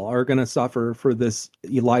well are going to suffer for this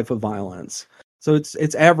life of violence. So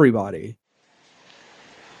it's everybody.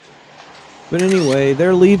 But anyway,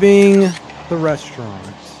 they're leaving the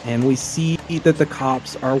restaurant, and we see that the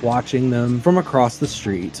cops are watching them from across the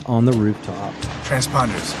street on the rooftop.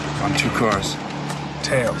 Transponders on 2 cars.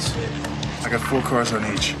 Tails. I got 4 cars on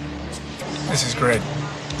each. This is great.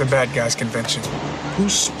 The bad guys convention.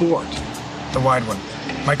 Who's sport? The wide one.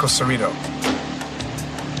 Michael Cerrito.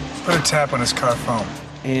 Put a tap on his car phone.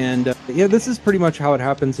 And yeah, this is pretty much how it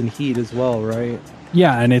happens in Heat as well, right?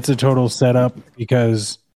 Yeah, and it's a total setup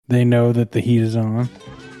because they know that the heat is on.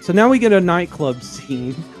 So now we get a nightclub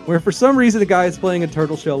scene where for some reason a guy is playing a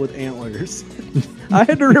turtle shell with antlers. I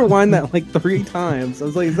had to rewind that like 3 times. I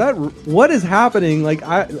was like, what is happening? Like,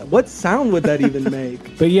 what sound would that even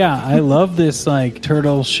make? But yeah, I love this like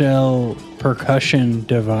turtle shell percussion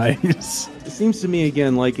device. It seems to me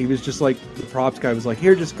again like he was just like the props guy was like,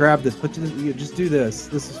 here, just grab this, just do this.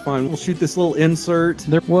 This is fine. We'll shoot this little insert.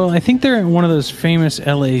 Well, I think they're at one of those famous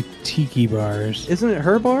LA tiki bars. Isn't it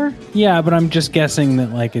her bar? Yeah, but I'm just guessing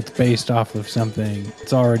that like it's based off of something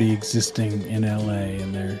that's already existing in LA,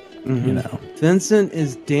 and they're you know. Vincent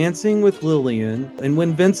is dancing with Lillian, and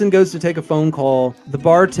when Vincent goes to take a phone call, the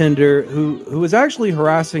bartender, who was actually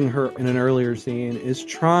harassing her in an earlier scene, is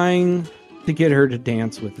trying to get her to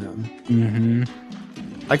dance with him.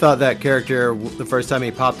 Mm-hmm. I thought that character, the first time he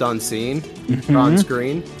popped on scene, on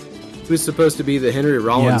screen, he was supposed to be the Henry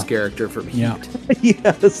Rollins character from Heat.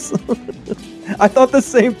 Yes. I thought the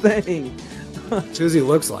same thing. Because he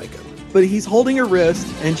looks like him. But he's holding her wrist,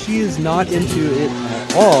 and she is not into it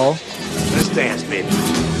at all. Let's dance, baby.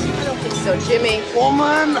 I don't think so, Jimmy.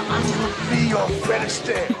 Woman, I'm gonna be your Fred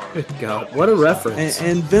Astaire. Good God, what a reference.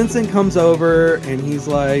 And Vincent comes over, and he's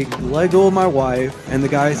like, let go of my wife. And the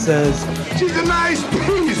guy says, she's a nice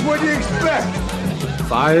piece. What do you expect?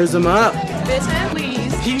 Fires him up. Vincent,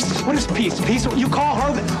 please. Piece? What is piece? Piece? You call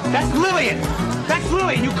her that's Lillian. That's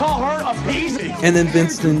Lillian. You call her a piece? And then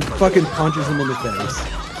Vincent fucking punches him in the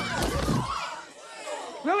face.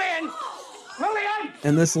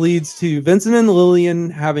 And this leads to Vincent and Lillian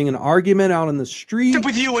having an argument out on the street.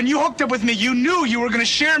 With you, when you hooked up with me, you knew you were going to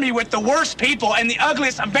share me with the worst people and the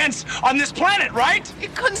ugliest events on this planet, right?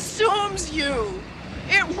 It consumes you.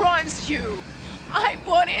 It runs you. I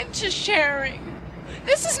bought into sharing.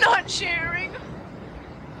 This is not sharing.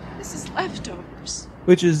 This is leftovers.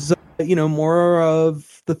 Which is, more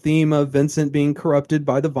of the theme of Vincent being corrupted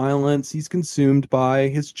by the violence he's consumed by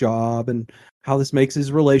his job and how this makes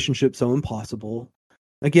his relationship so impossible.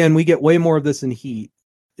 Again, we get way more of this in Heat.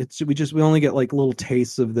 We only get like little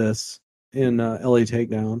tastes of this in LA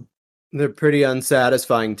Takedown. They're pretty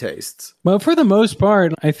unsatisfying tastes. Well, for the most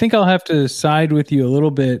part, I think I'll have to side with you a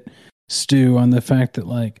little bit, Stu, on the fact that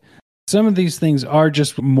like some of these things are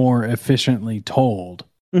just more efficiently told.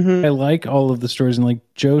 I like all of the stories, and like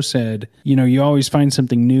Joe said, you always find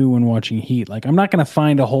something new when watching Heat. Like, I'm not going to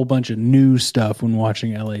find a whole bunch of new stuff when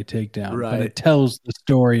watching LA Takedown, right? But it tells the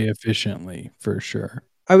story efficiently, for sure.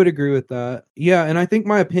 I would agree with that. Yeah, and I think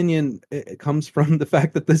my opinion it comes from the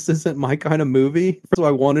fact that this isn't my kind of movie, so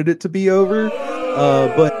I wanted it to be over.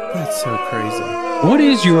 But that's so crazy. What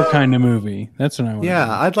is your kind of movie? That's what I want. Yeah,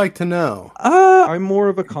 I'd like to know. I'm more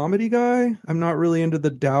of a comedy guy. I'm not really into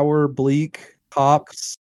the dour, bleak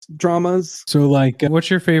cops dramas. So, like, what's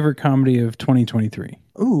your favorite comedy of 2023?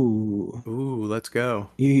 Ooh, let's go.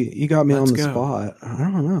 You got me on the spot. I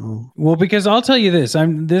don't know. Well, because I'll tell you this,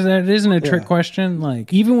 that isn't a trick question.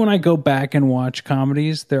 Like, even when I go back and watch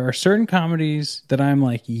comedies, there are certain comedies that I'm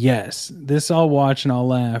like, yes, this I'll watch and I'll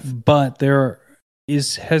laugh. But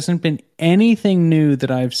hasn't been anything new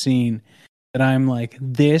that I've seen that I'm like,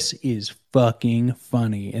 this is fucking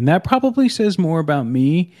funny. And that probably says more about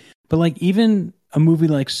me. But like, even a movie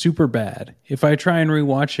like Superbad, if I try and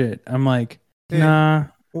rewatch it, I'm like, nah,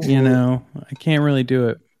 I can't really do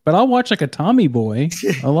it. But I'll watch like a Tommy Boy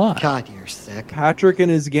a lot. God, you're sick. Patrick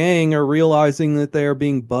and his gang are realizing that they are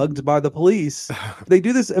being bugged by the police. They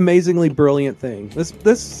do this amazingly brilliant thing.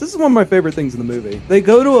 This is one of my favorite things in the movie. They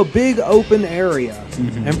go to a big open area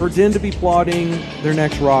and pretend to be plotting their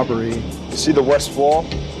next robbery. You see the west wall?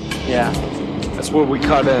 Yeah. That's where we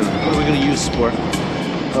cut in. What are we going to use, Sport?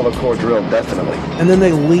 Another core drill, definitely. And then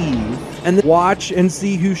they leave and then watch and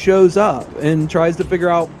see who shows up and tries to figure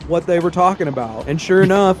out what they were talking about. And sure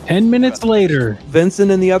enough, 10 minutes later, Vincent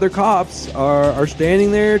and the other cops are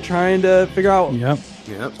standing there trying to figure out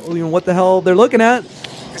what the hell they're looking at.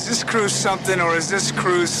 Is this cruise something or is this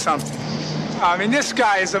cruise something? I mean, this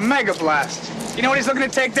guy is a mega blast. You know what he's looking to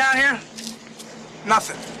take down here?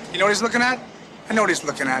 Nothing. You know what he's looking at? I know what he's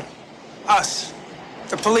looking at. Us.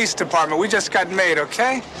 The police department. We just got made,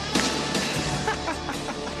 okay?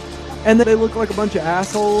 And then they look like a bunch of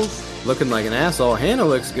assholes. Looking like an asshole. Hannah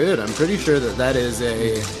looks good. I'm pretty sure that is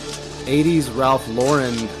a 80s Ralph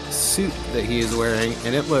Lauren suit that he is wearing,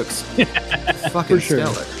 and it looks fucking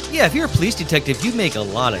stellar. Yeah, if you're a police detective, you make a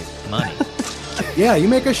lot of money. Yeah, you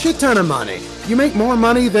make a shit ton of money. You make more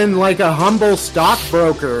money than like a humble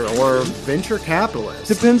stockbroker or venture capitalist.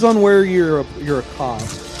 Depends on where you're a cop.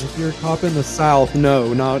 If you're a cop in the South,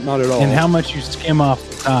 no, not at all. And how much you skim off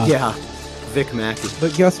the top. Yeah, Vic Mackey.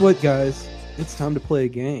 But guess what, guys? It's time to play a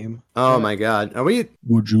game. Oh my God.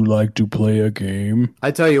 Would you like to play a game? I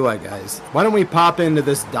tell you what, guys. Why don't we pop into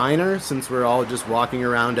this diner since we're all just walking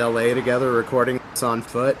around LA together recording this on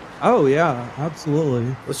foot? Oh yeah,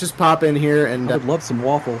 absolutely. Let's just pop in here and I would love some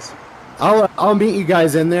waffles. I'll meet you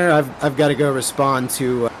guys in there. I've got to go respond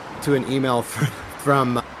to an email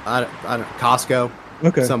from I don't know, Costco.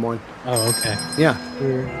 Okay. someone. Oh, okay. Yeah.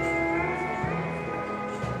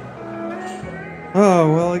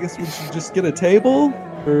 Oh, well, I guess we should just get a table?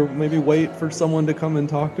 Or maybe wait for someone to come and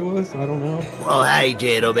talk to us? I don't know. Well, hey,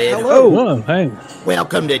 gentlemen. Hello. Whoa, hey.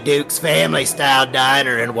 Welcome to Duke's Family Style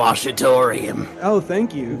Diner and Washatorium. Oh,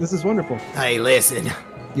 thank you. This is wonderful. Hey, listen.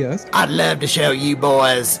 Yes? I'd love to show you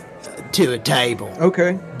boys to a table.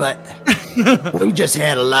 Okay. But we just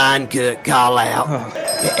had a line cook call out.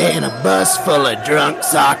 And a bus full of drunk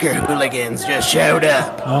soccer hooligans just showed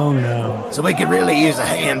up. Oh, no. So we could really use a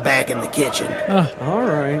hand back in the kitchen. All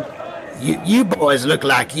right. You boys look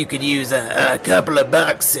like you could use a couple of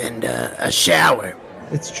bucks and a shower.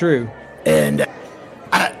 It's true. And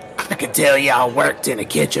I could tell y'all worked in a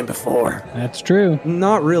kitchen before. That's true.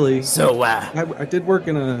 Not really. So, I did work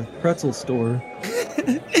in a pretzel store.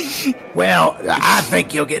 Well, I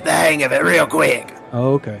think you'll get the hang of it real quick.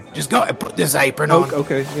 Oh, okay. Just go and put this apron on.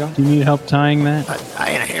 Okay, yeah. Do you need help tying that?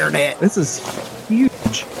 And a hairnet. This is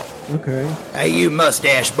huge. Okay. Hey, you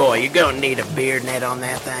mustache boy, you're gonna need a beard net on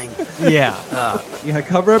that thing. Yeah. Yeah,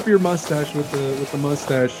 cover up your mustache with the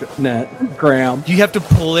mustache net, Graham. You have to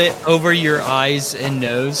pull it over your eyes and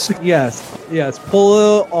nose. Yes.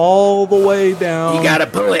 Pull it all the way down. You gotta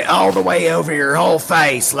pull it all the way over your whole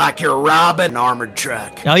face like you're robbing an armored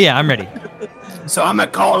truck. Oh, yeah, I'm ready. So I'm gonna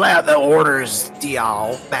call out the orders to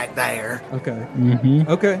y'all back there. Okay. Mm-hmm.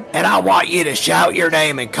 Okay. And I want you to shout your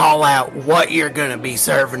name and call out what you're gonna be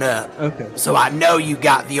serving up. Okay. So I know you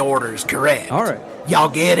got the orders correct. All right. Y'all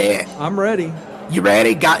get it? I'm ready. You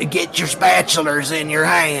ready? Got to get your spatulas in your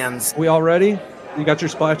hands. We all ready? You got your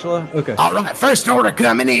spatula? Okay. All right, first order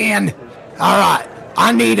coming in. All right,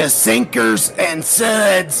 I need a sinkers and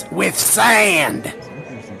suds with sand.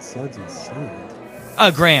 Sinkers and suds and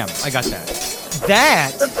sand. Graham, I got that.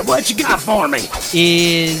 That What you got for me?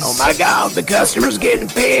 is... Oh my God, the customer's getting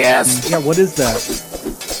pissed. Yeah, what is that?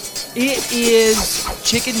 It is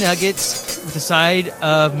chicken nuggets with a side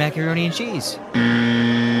of macaroni and cheese.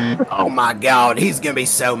 Oh my God, he's gonna be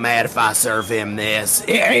so mad if I serve him this.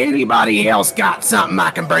 Anybody else got something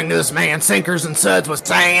I can bring to this man? Sinkers and suds with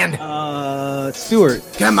sand? Stuart.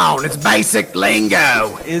 Come on, it's basic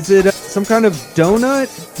lingo. Is it some kind of donut?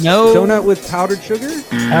 No. Donut with powdered sugar?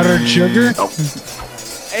 Powdered sugar? Oh.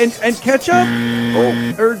 And ketchup?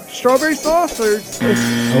 Or strawberry sauce? Or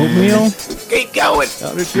Oatmeal? Keep going.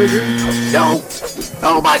 powdered sugar? No.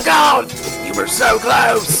 Oh my God, you were so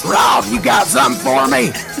close. Rob, you got something for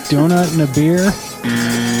me? Donut and a beer?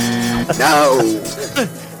 No.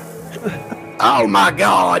 Oh my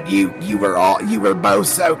God, you were both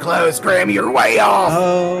so close, Graham. You're way off.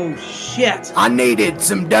 Oh shit! I needed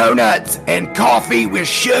some donuts and coffee with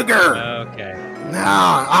sugar. Okay. No,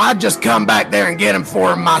 I'd just come back there and get them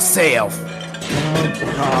for myself. Oh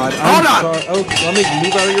God! Hold on. Sorry. Oh, let me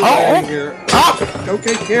move out of your way here.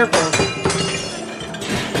 Okay, careful.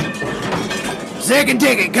 Second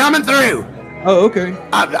ticket coming through. Oh, okay.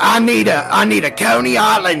 I need a Coney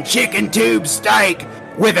Island chicken tube steak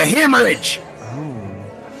with a hemorrhage.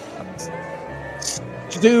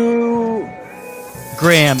 Do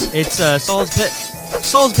Graham, it's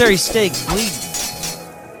Salisbury steak bleeding.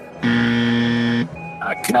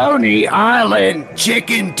 A Coney Island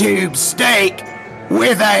chicken tube steak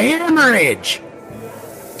with a hemorrhage.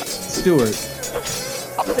 Stuart.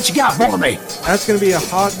 What you got for me? That's gonna be a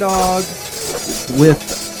hot dog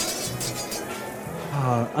with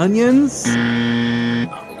onions.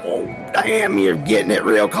 Oh, damn, you're getting it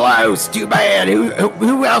real close. Too bad.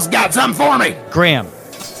 Who else got something for me? Graham.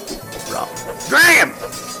 Graham!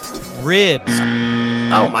 Ribs.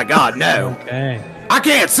 Oh my God, no. Okay. I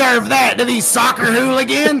can't serve that to these soccer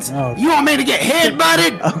hooligans. Oh. You want me to get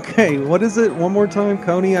head-butted? Okay, what is it? One more time.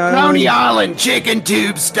 Coney Island. Coney Island chicken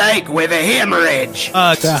tube steak with a hemorrhage.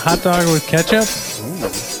 That hot dog with ketchup?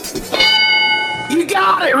 You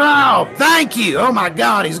got it, Rob. Thank you. Oh my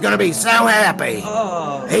God, he's gonna be so happy.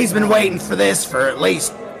 Oh. He's been waiting for this for at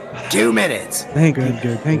least 2 minutes. Thank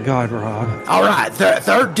God, Rob. All right,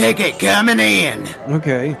 third ticket coming in.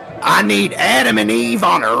 Okay. I need Adam and Eve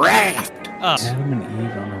on a raft. Adam and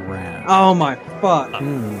Eve on a raft. Oh my fuck.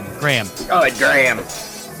 Graham. Go ahead, Graham.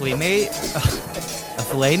 We made a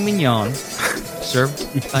filet mignon served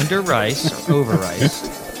under rice, or over rice,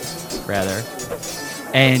 rather,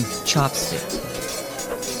 and chopstick.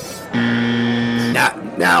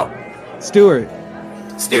 Now, Stuart,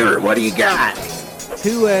 what do you got?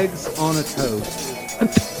 2 eggs on a toast.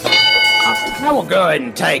 I will go ahead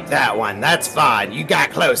and take that one. That's fine. You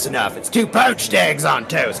got close enough. It's 2 poached eggs on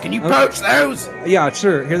toast. Can you poach those? Yeah,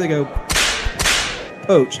 sure. Here they go.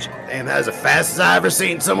 poached. Damn, that was the fastest I ever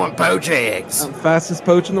seen someone poach eggs. Fastest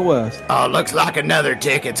poach in the West. Oh, looks like another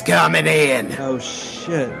ticket's coming in. Oh,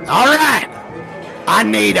 shit. All right. I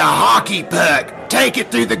need a hockey puck. Take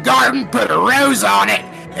it through the garden, put a rose on it,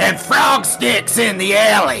 and frog sticks in the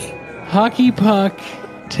alley. Hockey puck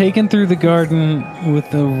taken through the garden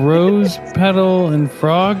with a rose petal and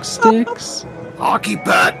frog sticks? Hockey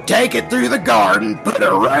puck, take it through the garden, put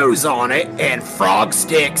a rose on it, and frog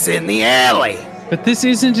sticks in the alley. But this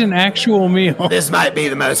isn't an actual meal. This might be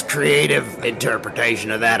the most creative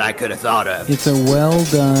interpretation of that I could have thought of. It's a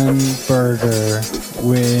well-done burger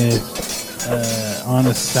with on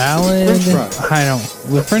a salad. French fries.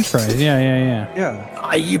 With French fries.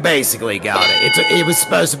 Yeah. You basically got it. It was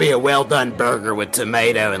supposed to be a well-done burger with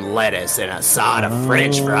tomato and lettuce and a side of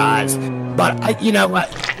French fries. But you know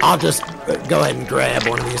what? I'll just go ahead and grab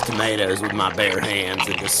one of these tomatoes with my bare hands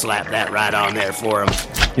and just slap that right on there for him.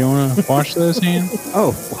 You want to wash those hands?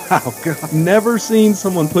 Oh, wow. God. Never seen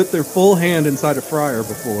someone put their full hand inside a fryer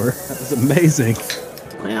before. That was amazing.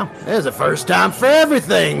 Well, there's a first time for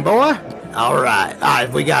everything, boy. All right,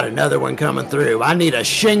 we got another one coming through. I need a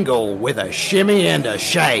shingle with a shimmy and a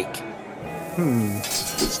shake.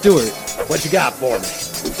 Stuart, what you got for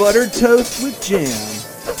me? Buttered toast with jam.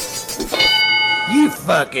 You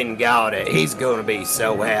fucking got it. He's gonna be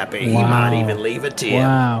so happy. Wow. He might even leave a tip.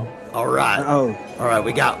 Wow. All right. Oh. All right,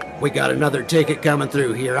 we got another ticket coming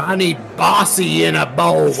through here. I need Bossy in a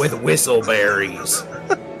bowl with whistleberries.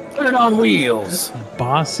 Put it on wheels.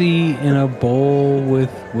 Bossy in a bowl with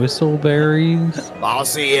whistleberries?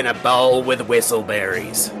 Bossy in a bowl with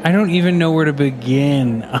whistleberries. I don't even know where to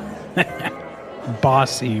begin.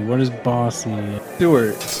 Bossy. What is bossy?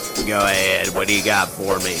 Stuart. Go ahead. What do you got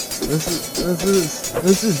for me?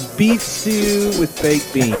 This is beef stew with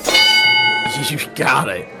baked beans. You got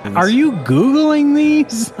it. Are you Googling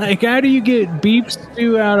these? Like, how do you get beef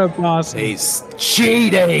stew out of bossy? He's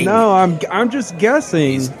cheating. No, I'm just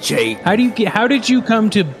guessing. He's cheating. How did you come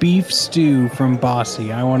to beef stew from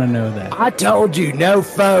bossy? I want to know that. I told you, no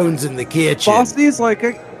phones in the kitchen. Bossy is like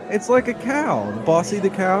a cow. Bossy the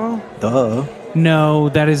cow? Duh. No,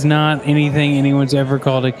 that is not anything anyone's ever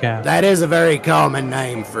called a cow. That is a very common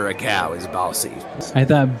name for a cow, is Bossy. I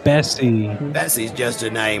thought Bessie. Bessie's just a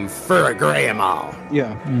name for a grandma.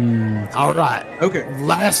 Yeah. All right. Okay.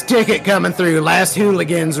 Last ticket coming through. Last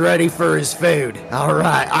hooligan's ready for his food. All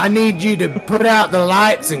right. I need you to put out the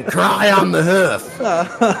lights and cry on the hoof.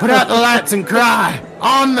 Put out the lights and cry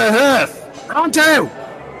on the hoof. Pronto.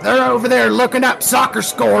 They're over there looking up soccer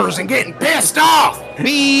scores and getting pissed off.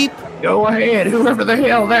 Beep. Go ahead, whoever the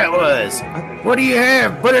hell that was. What do you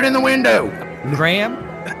have? Put it in the window. Graham,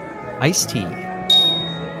 iced tea.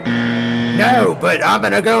 No, but I'm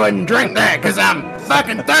gonna go and drink that because I'm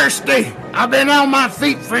fucking thirsty. I've been on my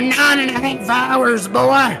feet for 9.5 hours,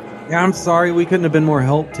 boy. Yeah, I'm sorry we couldn't have been more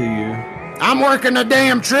help to you. I'm working a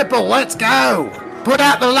damn triple. Let's go. Put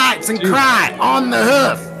out the lights and cry on the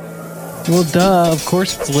hoof. Well, duh. Of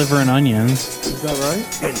course it's liver and onions. Is that right?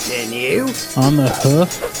 Continue. On the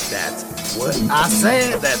hoof? That's what I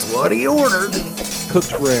said. That's what he ordered.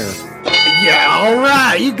 Cooked rare. Yeah, all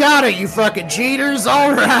right. You got it, you fucking cheaters.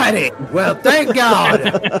 All righty. Well, thank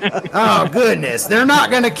God. Oh, goodness. They're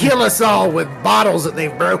not going to kill us all with bottles that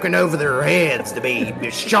they've broken over their heads to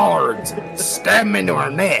be shards. Stab them into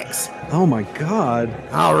our necks. Oh, my God.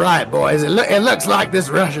 All right, boys. It looks like this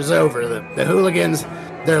rush is over. The hooligans,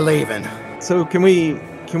 they're leaving. So can we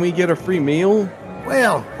get a free meal?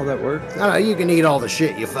 Well, how that work? You can eat all the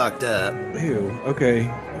shit you fucked up. Ew. Okay.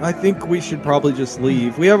 I think we should probably just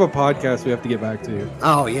leave. We have a podcast we have to get back to.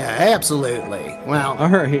 Oh yeah, absolutely. Well, all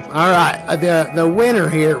right. The winner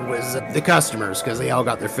here was the customers because they all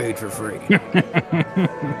got their food for free.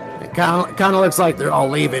 It kind of looks like they're all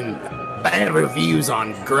leaving bad reviews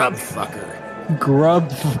on Grubfucker.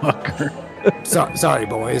 Grubfucker. Sorry,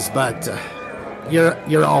 boys, but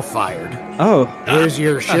you're all fired. Oh, here's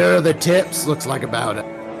your share of the tips. Looks like about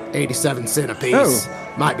 87 cents a piece. Oh.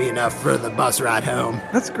 Might be enough for the bus ride home.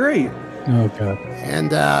 That's great. Oh, God.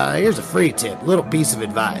 And here's a free tip. Little piece of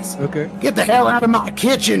advice. Okay. Get the hell out of my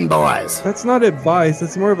kitchen, boys. That's not advice.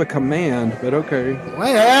 That's more of a command, but okay.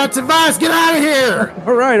 Well, that's advice. Get out of here.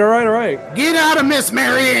 All right. Get out of Miss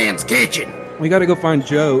Mary Ann's kitchen. We got to go find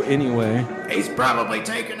Joe anyway. He's probably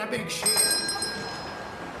taking a big shit.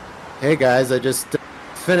 Hey, guys, I just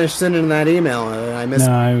finished sending that email. I missed.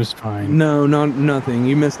 No, it was fine. No, nothing.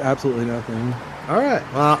 You missed absolutely nothing. All right.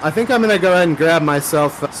 Well, I think I'm going to go ahead and grab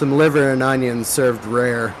myself some liver and onions served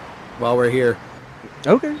rare while we're here.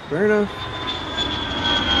 Okay, fair enough.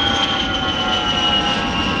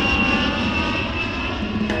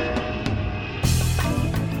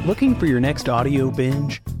 Looking for your next audio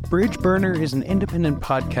binge? Bridge Burner is an independent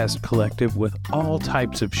podcast collective with all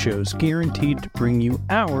types of shows guaranteed to bring you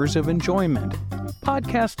hours of enjoyment.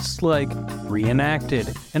 Podcasts like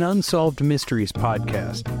Reenacted, an Unsolved Mysteries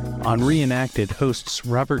podcast. On Reenacted, hosts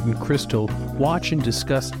Robert and Crystal watch and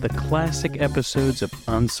discuss the classic episodes of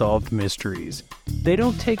Unsolved Mysteries. They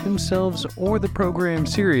don't take themselves or the program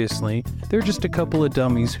seriously, they're just a couple of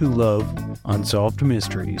dummies who love unsolved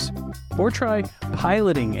mysteries. Or try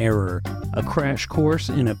Piloting Error, a crash course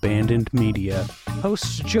in abandoned media.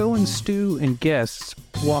 Hosts Joe and Stu and guests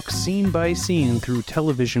walk scene by scene through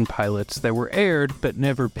television pilots that were aired but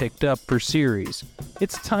never picked up for series.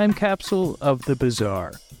 It's a time capsule of the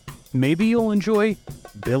bizarre. Maybe you'll enjoy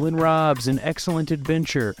Bill and Rob's An Excellent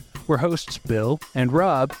Adventure, where hosts Bill and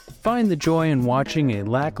Rob find the joy in watching a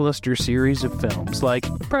lackluster series of films like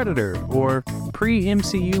Predator or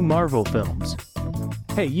pre-MCU Marvel films.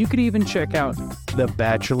 Hey, you could even check out The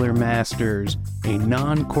Bachelor Masters, a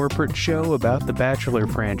non-corporate show about the Bachelor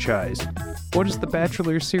franchise. What does the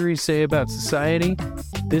Bachelor series say about society?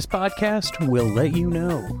 This podcast will let you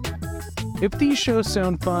know. If these shows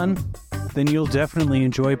sound fun, then you'll definitely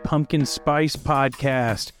enjoy Pumpkin Spice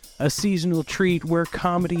Podcast, a seasonal treat where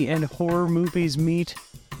comedy and horror movies meet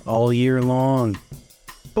all year long.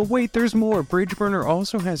 But wait, there's more. Bridge Burner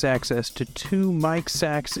also has access to 2 Mike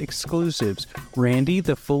Sachs exclusives. Randy,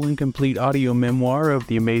 the full and complete audio memoir of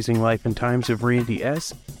the amazing life and times of Randy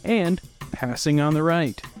S., and Passing on the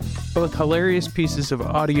Right, both hilarious pieces of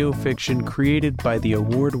audio fiction created by the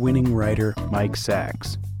award-winning writer Mike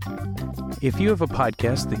Sachs. If you have a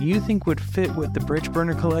podcast that you think would fit with the Bridge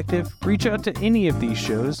Burner Collective, reach out to any of these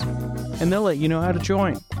shows, and they'll let you know how to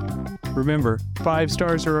join. Remember, 5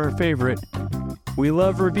 stars are our favorite. We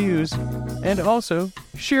love reviews, and also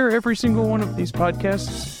share every single one of these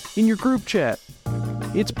podcasts in your group chat.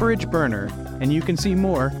 It's Bridge Burner, and you can see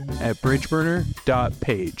more at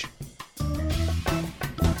bridgeburner.page.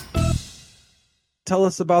 Tell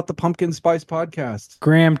us about the Pumpkin Spice Podcast.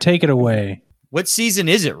 Graham, take it away. What season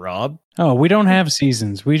is it, Rob? Oh, we don't have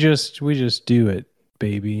seasons. We just do it,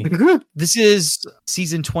 baby. This is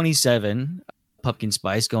season 27. Pumpkin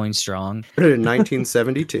Spice going strong. In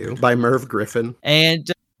 1972 by Merv Griffin. And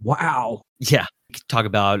wow. Yeah. Talk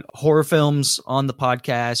about horror films on the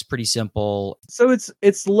podcast. Pretty simple. So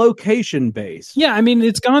it's location based. Yeah, I mean,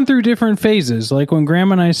 it's gone through different phases. Like when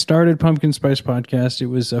Graham and I started Pumpkin Spice Podcast, it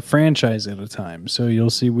was a franchise at a time. So you'll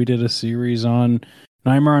see we did a series on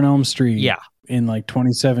Nightmare on Elm Street in like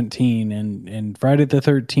 2017 and Friday the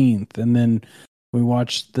 13th. And then we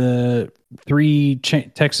watched the 3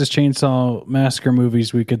 Texas Chainsaw Massacre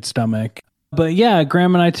movies we could stomach. But yeah,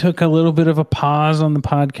 Graham and I took a little bit of a pause on the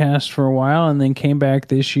podcast for a while and then came back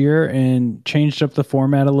this year and changed up the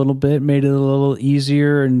format a little bit, made it a little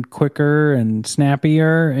easier and quicker and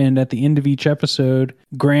snappier. And at the end of each episode,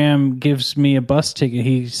 Graham gives me a bus ticket.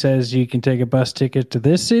 He says you can take a bus ticket to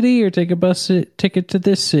this city or take a bus ticket to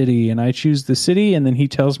this city. And I choose the city, and then he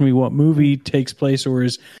tells me what movie takes place or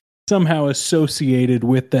is somehow associated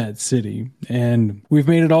with that city. And we've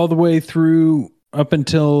made it all the way through up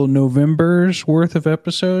until November's worth of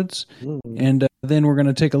episodes. And then we're going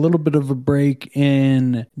to take a little bit of a break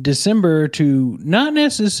in December to not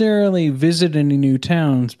necessarily visit any new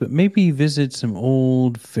towns, but maybe visit some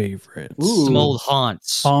old favorites. Some old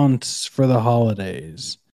haunts. Haunts for the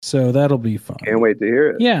holidays. So that'll be fun. Can't wait to hear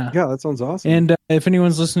it. Yeah. Yeah, that sounds awesome. And if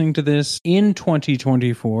anyone's listening to this in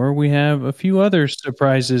 2024, we have a few other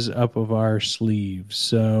surprises up of our sleeves.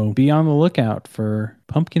 So be on the lookout for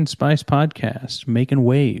Pumpkin Spice Podcast, making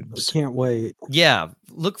waves. Can't wait. Yeah.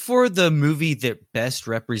 Look for the movie that best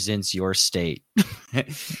represents your state.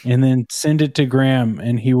 And then send it to Graham,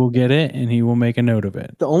 and he will get it, and he will make a note of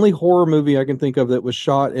it. The only horror movie I can think of that was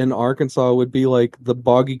shot in Arkansas would be like the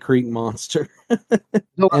Boggy Creek Monster.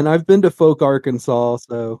 And I've been to Folk, Arkansas,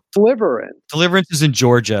 so... Deliverance. Deliverance is in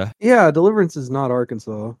Georgia. Yeah, Deliverance is not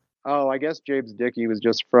Arkansas. Oh, I guess James Dickey was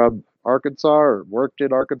just from Arkansas or worked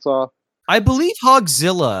in Arkansas. I believe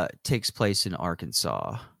Hogzilla takes place in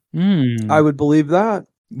Arkansas. I would believe that.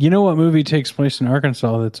 You know what movie takes place in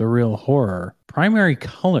Arkansas that's a real horror? Primary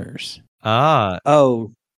Colors. Ah.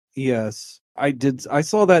 Oh, yes. I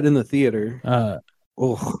saw that in the theater.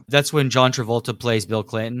 That's when John Travolta plays Bill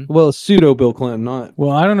Clinton. Well, pseudo Bill Clinton, not.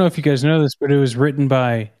 Well, I don't know if you guys know this, but it was written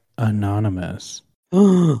by Anonymous.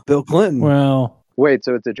 Bill Clinton. Well. Wait,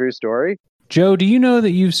 so it's a true story? Joe, do you know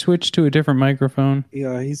that you've switched to a different microphone?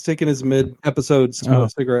 Yeah, he's taking his mid-episode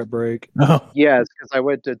cigarette break. Oh. Yes, because I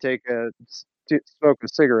went to smoke a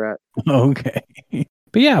cigarette. Okay.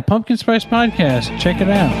 But yeah, Pumpkin Spice Podcast. Check it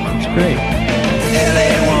out. It's great.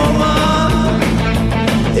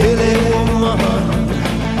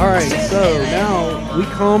 All right, so now we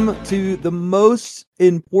come to the most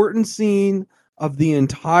important scene of the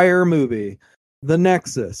entire movie. The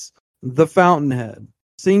Nexus, the Fountainhead,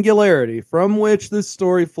 Singularity, from which this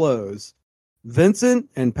story flows. Vincent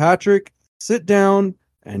and Patrick sit down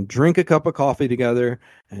and drink a cup of coffee together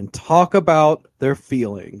and talk about their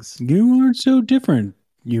feelings. You aren't so different,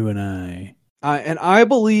 you and I. And I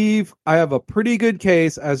believe I have a pretty good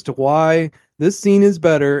case as to why this scene is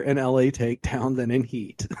better in LA Takedown than in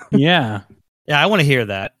Heat. Yeah. Yeah, I want to hear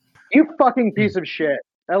that. You fucking piece of shit.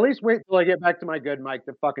 At least wait till I get back to my good mic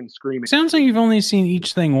to fucking scream. Sounds like you've only seen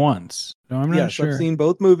each thing once. So I'm not Yes, sure. I've seen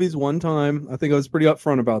both movies one time. I think I was pretty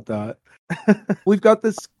upfront about that. We've got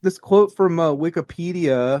this quote from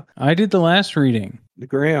Wikipedia. I did the last reading.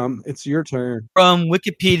 Graham, it's your turn. From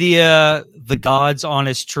Wikipedia, the God's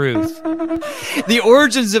honest truth. The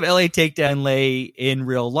origins of LA Takedown lay in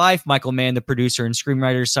real life. Michael Mann, the producer and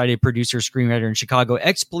screenwriter, cited producer-screenwriter in Chicago,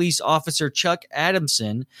 ex-police officer Chuck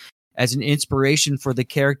Adamson as an inspiration for the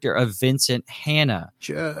character of Vincent Hanna.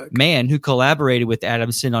 Mann, who collaborated with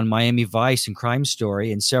Adamson on Miami Vice and Crime Story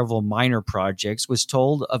and several minor projects, was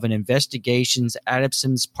told of an investigations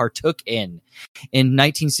Adamson's partook in. In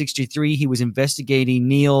 1963, he was investigating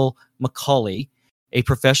Neil McCauley, a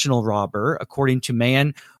professional robber. According to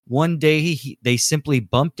Mann, one day they simply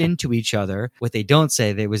bumped into each other. What they don't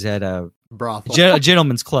say, they was at a brothel,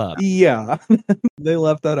 gentleman's club. Yeah, they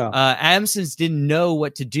left that out. Adamsons didn't know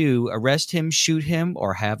what to do: arrest him, shoot him,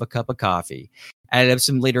 or have a cup of coffee.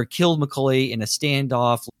 Adamson later killed McCauley in a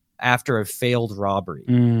standoff after a failed robbery.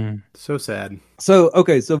 So sad. So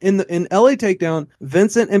in LA Takedown,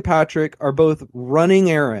 Vincent and Patrick are both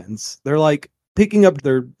running errands. They're like picking up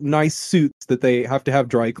their nice suits that they have to have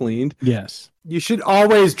dry cleaned. Yes. You should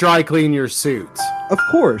always dry clean your suits. Of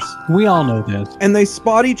course. We all know this. And they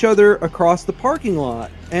spot each other across the parking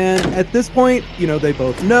lot. And at this point, they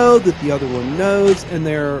both know that the other one knows, and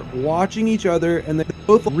they're watching each other, and they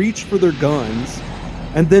both reach for their guns.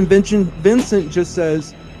 And then Vincent just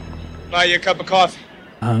says, "Buy you a cup of coffee."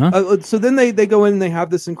 So then they go in and they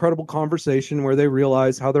have this incredible conversation where they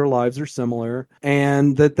realize how their lives are similar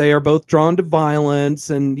and that they are both drawn to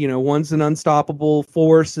violence, and one's an unstoppable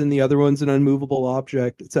force and the other one's an unmovable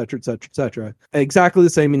object, etc., etc., etc. Exactly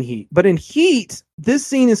the same in Heat. But in Heat, this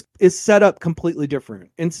scene is set up completely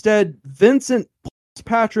different. Instead, Vincent pulls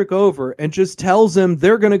Patrick over and just tells him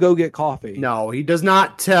they're going to go get coffee. No, he does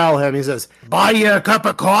not tell him. He says, "Buy you a cup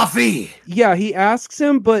of coffee." Yeah, he asks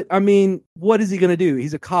him, but I mean, what is he going to do?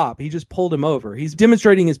 He's a cop. He just pulled him over. He's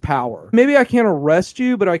demonstrating his power. Maybe I can't arrest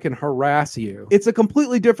you, but I can harass you. It's a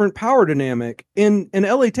completely different power dynamic. In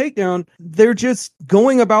LA Takedown, they're just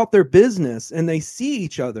going about their business and they see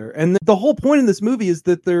each other. And the whole point of this movie is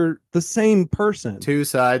that they're the same person. Two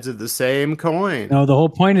sides of the same coin. No, the whole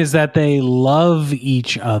point is that they love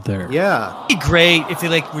each other. Yeah. It'd be great if they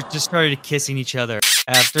were just started kissing each other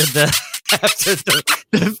after the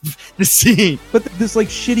scene. But this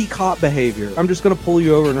shitty cop behavior. I'm just going to pull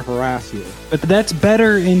you over and harass you. But that's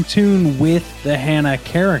better in tune with the Hanna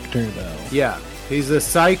character, though. Yeah. He's a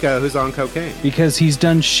psycho who's on cocaine. Because he's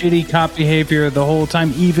done shitty cop behavior the whole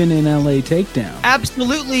time, even in LA Takedown.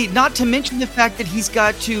 Absolutely. Not to mention the fact that he's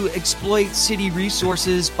got to exploit city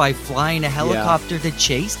resources by flying a helicopter to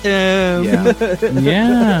chase them. Yeah.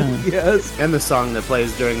 Yeah. Yes. And the song that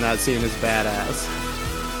plays during that scene is badass.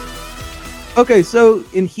 Okay, so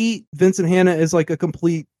in Heat, Vincent Hanna is like a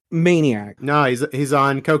complete maniac. No, he's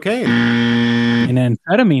on cocaine. An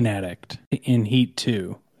amphetamine addict in Heat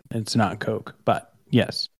 2. It's not coke, but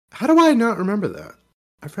yes. How do I not remember that?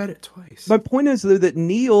 I've read it twice. My point is, though, that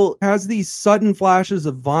Neil has these sudden flashes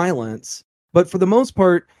of violence, but for the most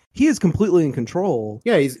part, he is completely in control.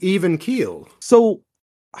 Yeah, he's even keeled. So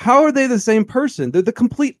how are they the same person? They're the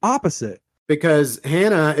complete opposite. Because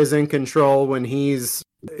Hanna is in control when he's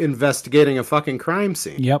investigating a fucking crime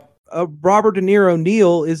scene. Yep. Robert De Niro,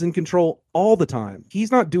 Neil, is in control all the time.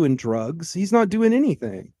 He's not doing drugs. He's not doing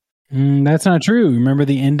anything. That's not true. Remember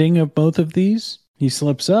the ending of both of these? He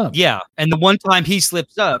slips up. Yeah, and the one time he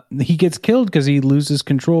slips up, he gets killed because he loses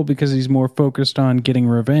control because he's more focused on getting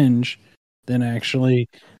revenge than actually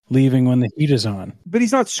leaving when the heat is on. But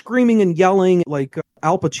he's not screaming and yelling like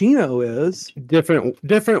Al Pacino is.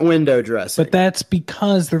 Different window dressing. But that's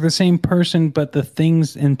because they're the same person, but the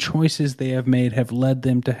things and choices they have made have led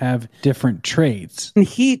them to have different traits. In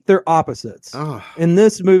Heat, they're opposites. Oh. In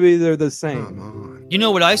this movie, they're the same. You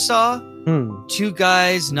know what I saw? Two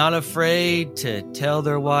guys not afraid to tell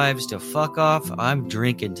their wives to fuck off. I'm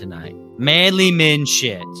drinking tonight. Manly men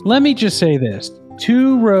shit. Let me just say this.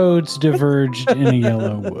 2 roads diverged in a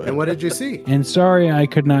yellow wood. And what did you see? And sorry I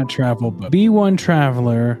could not travel, but be one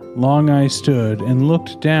traveler, long I stood, and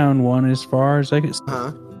looked down one as far as I could see.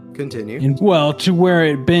 Continue. And, well, to where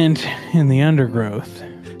it bent in the undergrowth.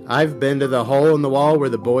 I've been to the hole in the wall where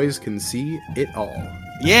the boys can see it all.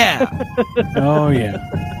 Yeah. Oh, yeah.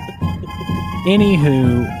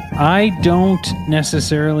 Anywho, I don't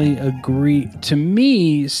necessarily agree. To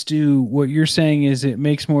me, Stu, what you're saying is it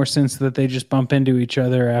makes more sense that they just bump into each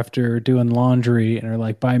other after doing laundry and are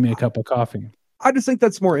like, buy me a cup of coffee. I just think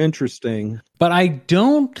that's more interesting. But I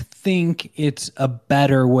don't think it's a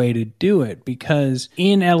better way to do it because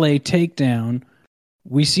in LA Takedown,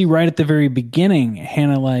 we see right at the very beginning,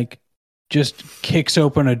 Hannah like just kicks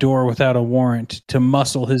open a door without a warrant to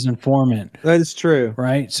muscle his informant. That is true.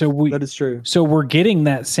 Right? That is true. So we're getting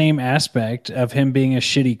that same aspect of him being a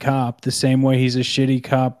shitty cop, the same way he's a shitty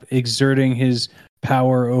cop exerting his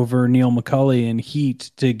power over Neil McCauley in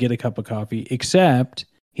Heat to get a cup of coffee, except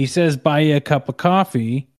he says, buy you a cup of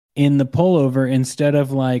coffee in the pullover instead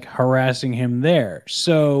of like harassing him there.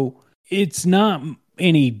 So it's not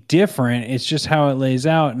any different. It's just how it lays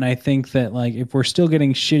out. And I think that like if we're still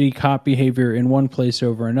getting shitty cop behavior in one place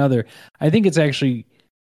over another, I think it's actually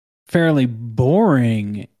fairly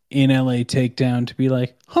boring in LA Takedown to be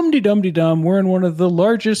like, humdy-dumdy-dum, we're in one of the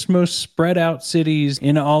largest, most spread out cities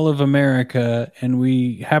in all of America, and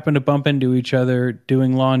we happen to bump into each other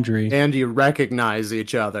doing laundry. And you recognize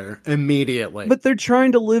each other immediately. But they're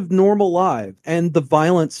trying to live normal lives, and the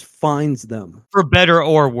violence finds them. For better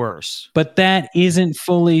or worse. But that isn't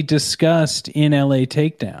fully discussed in LA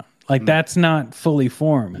Takedown. Like, that's not fully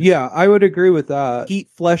formed. Yeah, I would agree with that. Heat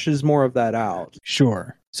fleshes more of that out.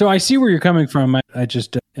 Sure. So I see where you're coming from. I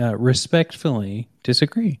just respectfully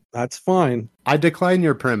disagree. That's fine. I decline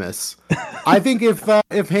your premise. I think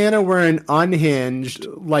if Hannah were an unhinged,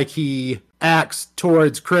 like he acts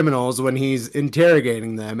towards criminals when he's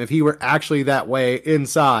interrogating them, if he were actually that way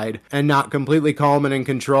inside and not completely calm and in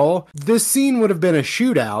control, this scene would have been a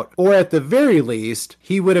shootout, or at the very least,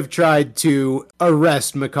 he would have tried to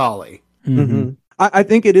arrest McCauley. Mm-hmm. I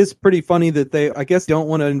think it is pretty funny that they, I guess, don't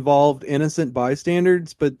want to involve innocent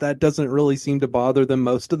bystanders, but that doesn't really seem to bother them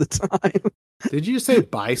most of the time. Did you say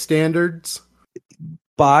bystanders?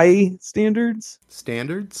 Bystanders?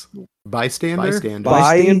 Standards? Bystander?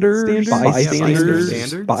 Bystanders?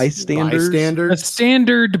 Bystanders? Bystanders? A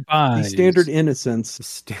standard by. Standard innocence.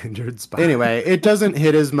 Standards by. Anyway, it doesn't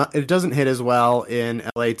hit as well in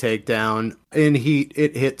LA Takedown. In Heat,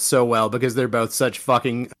 it hits so well because they're both such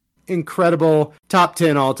fucking incredible top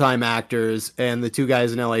 10 all-time actors, and the two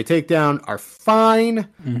guys in LA Takedown are fine,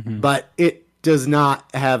 but it does not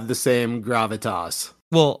have the same gravitas.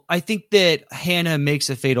 Well, I think that Hannah makes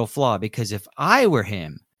a fatal flaw because if I were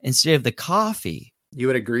him, instead of the coffee, you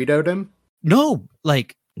would agree to him? No,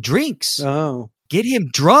 like drinks. Oh. Get him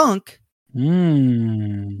drunk.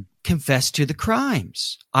 Confess to the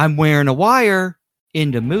crimes. I'm wearing a wire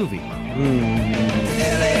in the movie.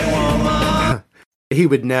 He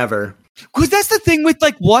would never. Because that's the thing with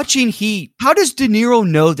like watching Heat. How does De Niro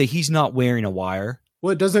know that he's not wearing a wire?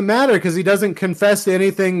 Well, it doesn't matter because he doesn't confess to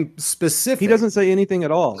anything specific. He doesn't say anything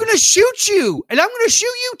at all. I'm going to shoot you, and I'm going to shoot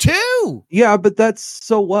you too. Yeah, but that's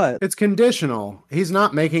so what? It's conditional. He's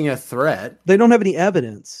not making a threat. They don't have any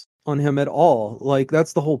evidence on him at all. Like,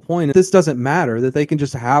 that's the whole point. This doesn't matter, that they can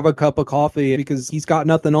just have a cup of coffee because he's got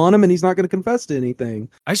nothing on him and he's not going to confess to anything.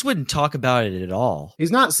 I just wouldn't talk about it at all.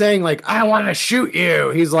 He's not saying like, I want to shoot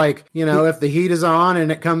you. He's like, you know, if the heat is on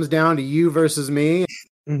and it comes down to you versus me,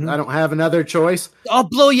 I don't have another choice. I'll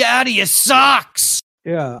blow you out of your socks.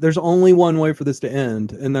 Yeah, there's only one way for this to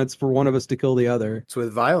end, and that's for one of us to kill the other. It's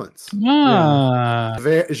with violence. Ah.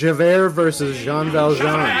 Yeah. Javert versus Jean Valjean.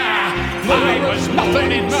 There was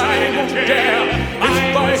nothing in my jail.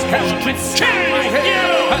 This boy has been killing you,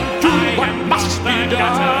 and do what must be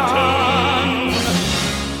done.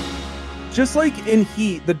 Just like in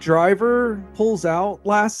Heat, the driver pulls out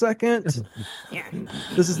last second.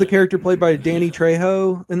 This is the character played by Danny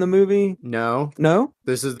Trejo in the movie. No. No?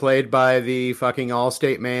 This is played by the fucking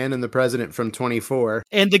Allstate man and the president from 24.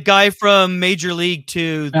 And the guy from Major League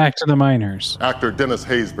 2. Back to the Minors. Actor Dennis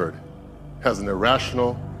Haysbert has an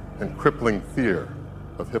irrational and crippling fear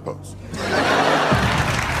of hippos.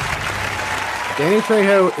 Danny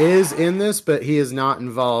Trejo is in this, but he is not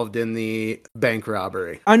involved in the bank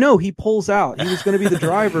robbery. I know, he pulls out. He was going to be the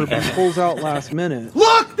driver, but he pulls out last minute.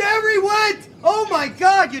 Look, there he went! Oh my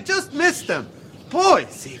God, you just missed him. Boy,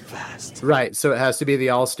 is he fast. Right, so it has to be the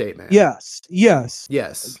Allstate man. Yes,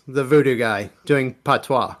 the voodoo guy doing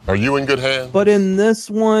patois. Are you in good hands? But in this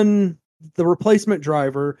one, the replacement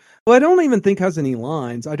driver, who I don't even think has any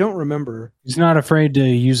lines. I don't remember. He's not afraid to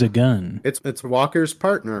use a gun. It's Walker's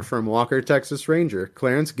partner from Walker, Texas Ranger,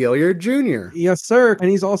 Clarence Gilliard Jr. Yes, sir. And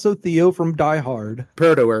he's also Theo from Die Hard.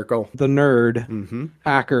 Proto-Urkel. The nerd.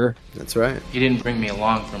 Hacker. That's right. You didn't bring me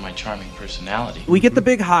along for my charming personality. We get the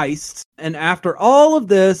big heist. And after all of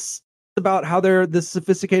this, about how they're this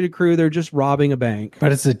sophisticated crew, they're just robbing a bank.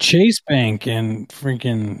 But it's a Chase Bank and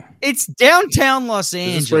freaking... It's downtown Los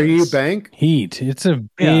Angeles. Is this where you bank? Heat. It's a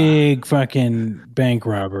big fucking bank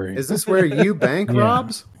robbery. Is this where you bank,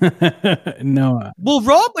 Robs? No. Well,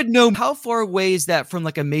 Rob would know how far away is that from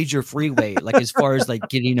like a major freeway, like as far as like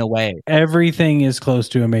getting away. Everything is close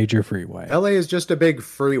to a major freeway. LA is just a big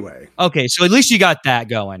freeway. Okay, so at least you got that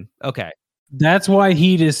going. Okay. That's why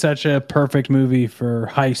Heat is such a perfect movie for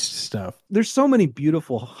heist stuff. There's so many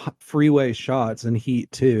beautiful freeway shots in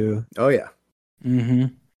Heat too. Oh yeah. Mm-hmm.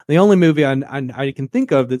 The only movie I can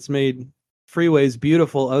think of that's made freeways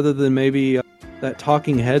beautiful, other than maybe that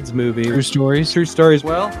Talking Heads movie. True Stories. True Stories.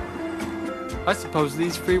 Well, I suppose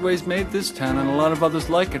these freeways made this town and a lot of others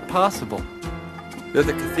like it possible. They're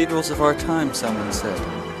the cathedrals of our time, someone said.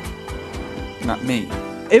 Not me.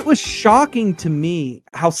 It was shocking to me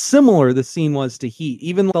how similar the scene was to Heat.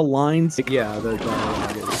 Even the lines, yeah, the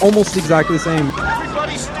dialogue is almost exactly the same.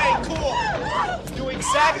 Everybody stay cool. Do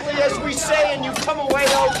exactly as we say and you come away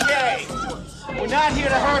okay. We're not here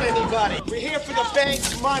to hurt anybody. We're here for the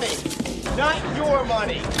bank's money, not your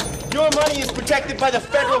money. Your money is protected by the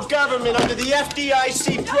federal government under the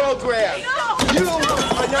FDIC program. You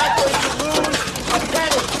are not going to lose a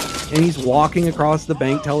penny. And he's walking across the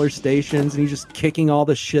bank teller stations and he's just kicking all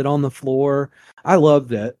the shit on the floor. I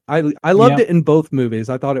loved it. I loved it in both movies.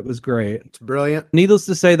 I thought it was great. It's brilliant. Needless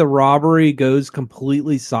to say, the robbery goes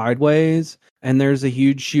completely sideways and there's a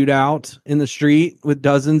huge shootout in the street with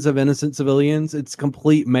dozens of innocent civilians. It's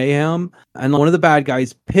complete mayhem. And one of the bad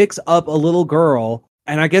guys picks up a little girl,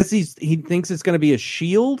 and I guess he thinks it's going to be a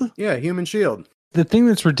shield. Yeah, human shield. The thing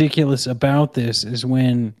that's ridiculous about this is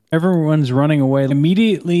when everyone's running away,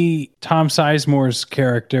 immediately Tom Sizemore's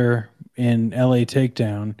character in LA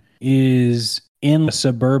Takedown is in a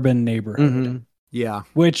suburban neighborhood. Mm-hmm. Yeah.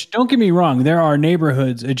 Which, don't get me wrong, there are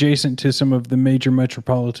neighborhoods adjacent to some of the major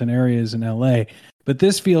metropolitan areas in LA, but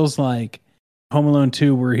this feels like Home Alone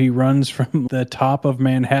 2, where he runs from the top of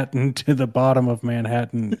Manhattan to the bottom of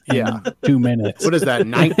Manhattan in 2 minutes. What is that,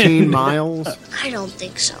 19 miles? I don't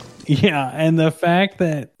think so. Yeah, and the fact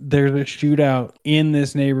that there's a shootout in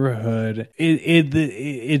this neighborhood,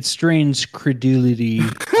 it strains credulity.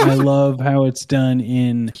 I love how it's done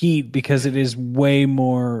in Heat because it is way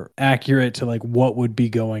more accurate to like what would be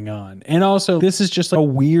going on. And also, this is just a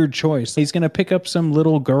weird choice. He's going to pick up some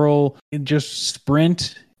little girl and just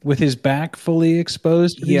sprint with his back fully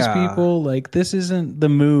exposed to these people. Like, this isn't the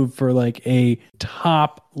move for like a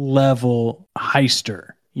top level heister,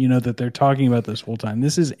 you know, that they're talking about this whole time.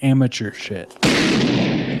 This is amateur shit.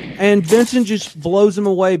 And Vincent just blows him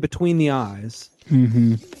away between the eyes.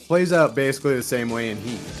 Mm-hmm. Plays out basically the same way in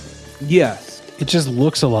Heat. Yes. It just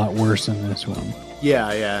looks a lot worse in this one. Yeah,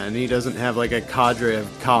 and he doesn't have like a cadre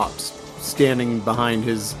of cops standing behind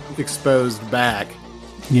his exposed back.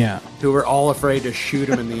 Yeah. Who were all afraid to shoot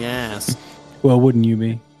him in the ass. Well, wouldn't you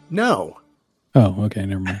be? No. Oh, okay,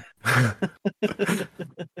 never mind.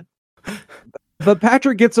 But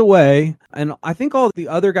Patrick gets away, and I think all the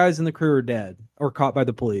other guys in the crew are dead or caught by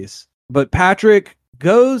the police. But Patrick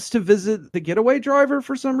goes to visit the getaway driver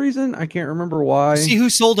for some reason. I can't remember why. See who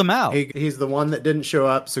sold him out. He's the one that didn't show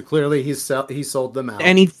up, so clearly he sold them out.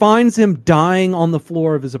 And he finds him dying on the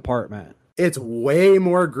floor of his apartment. It's way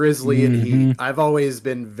more grisly in Heat. I've always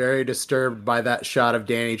been very disturbed by that shot of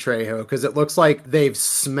Danny Trejo because it looks like they've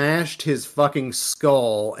smashed his fucking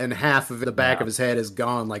skull and half of the back of his head is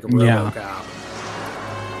gone like a RoboCop.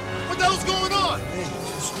 What the hell's going on? Hey,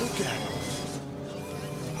 just look at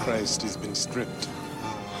him. Christ, he's been stripped.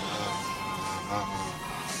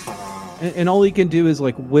 And all he can do is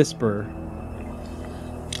like whisper.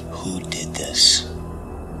 Who did this?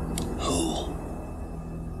 Who?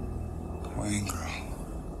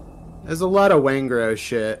 There's a lot of Wangro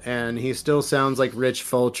shit, and he still sounds like Rich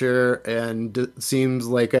Fulcher and seems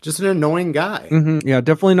like just an annoying guy. Mm-hmm. Yeah,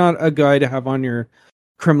 definitely not a guy to have on your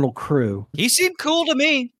criminal crew. He seemed cool to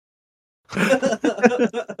me.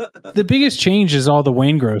 The biggest change is all the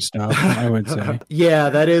Waingro stuff, I would say. Yeah,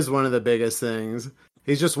 that is one of the biggest things.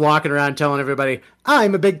 He's just walking around telling everybody,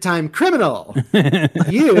 I'm a big-time criminal.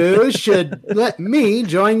 You should let me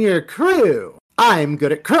join your crew. I'm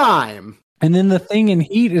good at crime. And then the thing in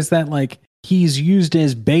Heat is that like he's used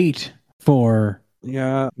as bait for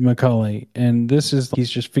Yeah. Macaulay. And he's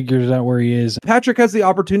just figures out where he is. Patrick has the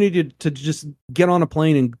opportunity to just get on a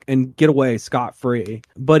plane and get away scot-free,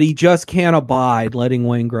 but he just can't abide letting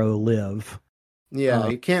Waingro live. Yeah,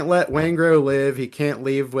 he can't let Waingro live. He can't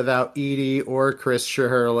leave without Edie or Chris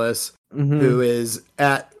Shirless, who is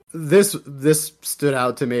at this stood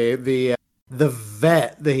out to me. The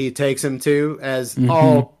vet that he takes him to, as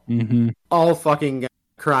all fucking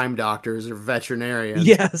crime doctors or veterinarians.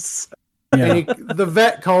 Yes. Yeah. And the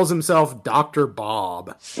vet calls himself Dr.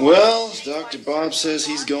 Bob. Well, Dr. Bob says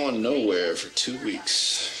he's going nowhere for 2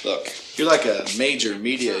 weeks. Look, you're like a major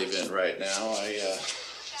media event right now.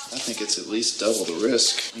 I think it's at least double the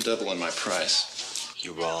risk. I'm doubling my price.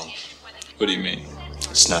 You're wrong. What do you mean?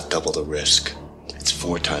 It's not double the risk. It's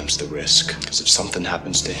 4 times the risk. Because if something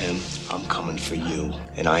happens to him, I'm coming for you.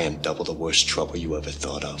 And I am double the worst trouble you ever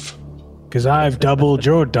thought of. Because I've doubled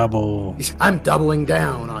your double. I'm doubling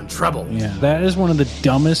down on trouble. Yeah, that is one of the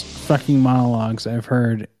dumbest fucking monologues I've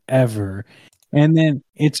heard ever. And then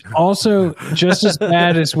it's also just as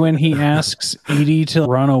bad as when he asks Edie to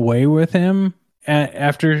run away with him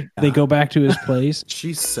after they go back to his place.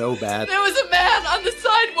 She's so bad. There was a man on the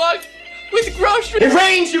sidewalk with groceries. It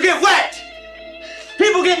rains, you get wet.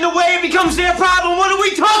 People get in the way, it becomes their problem. What are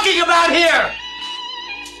we talking about here?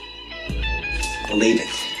 Believe it.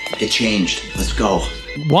 It changed. Let's go.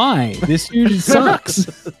 Why? This dude sucks.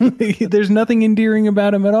 There's nothing endearing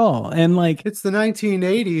about him at all. And like, it's the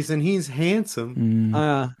 1980s and he's handsome.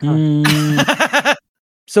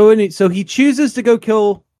 So he chooses to go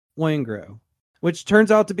kill Waingro, which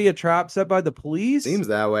turns out to be a trap set by the police. Seems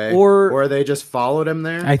that way. Or they just followed him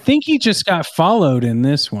there. I think he just got followed in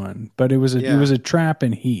this one, but it was a trap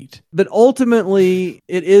in Heat. But ultimately,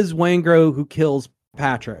 it is Waingro who kills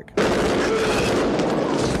Patrick.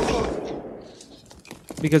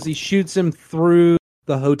 Because he shoots him through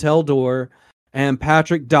the hotel door, and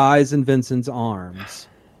Patrick dies in Vincent's arms.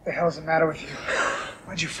 The hell's the matter with you?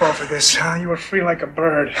 Why'd you fall for this, huh? You were free like a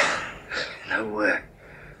bird. Nowhere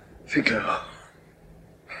to go.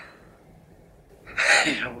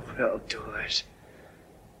 I will do it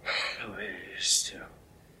the way it used to.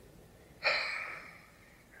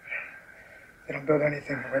 They don't build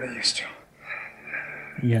anything the way they used to.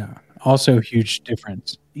 Yeah. Also, huge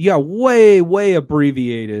difference. Yeah, way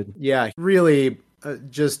abbreviated. Yeah, really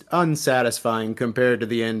just unsatisfying compared to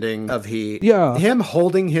the ending of Heat. Yeah. Him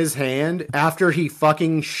holding his hand after he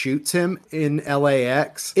fucking shoots him in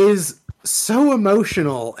LAX is so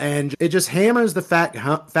emotional, and it just hammers the fact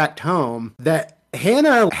home that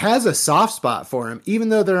Hannah has a soft spot for him, even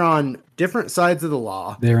though they're on different sides of the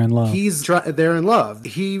law. They're in love. They're in love.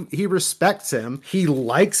 He respects him. He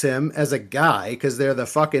likes him as a guy because they're the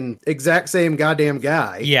fucking exact same goddamn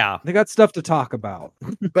guy. Yeah, they got stuff to talk about.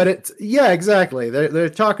 But exactly. They're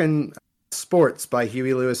talking Sports by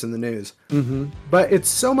Huey Lewis in the News. Mm-hmm. But it's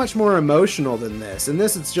so much more emotional than this. And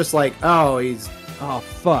this, it's just like, oh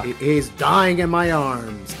fuck, he's dying in my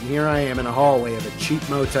arms. And here I am in a hallway of a cheap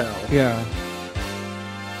motel. Yeah.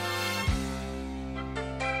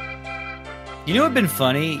 You know, it'd been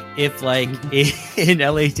funny if, like, in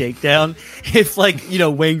LA Takedown, if, like,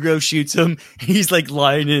 Waingro shoots him, he's like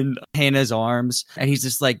lying in Hannah's arms, and he's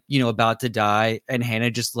just like, about to die, and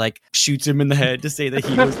Hannah just like shoots him in the head to say that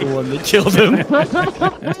he was the one that killed him.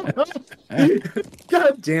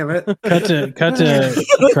 God damn it! Cut to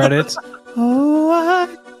credits. Oh,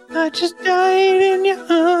 I just died in your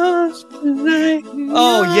arms tonight.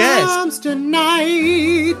 Oh, yes. Arms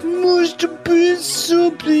tonight. Must have been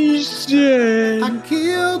so pleased. I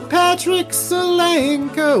killed Patrick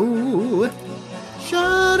Solanko.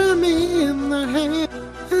 Shot him in the head.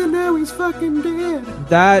 And now he's fucking dead.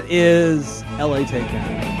 That is LA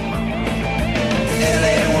Takedown.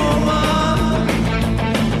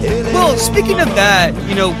 Well, speaking of that,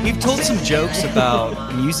 we've told some jokes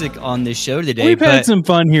about music on this show today. We've had some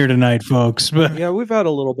fun here tonight, folks. But yeah, we've had a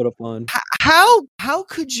little bit of fun. How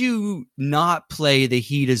could you not play The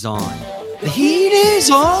Heat Is On? The Heat Is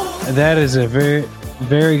On? That is a very,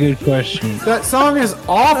 very good question. That song is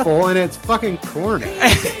awful and it's fucking corny.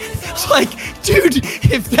 It's like, dude,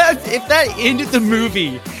 if that ended the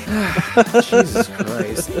movie, Jesus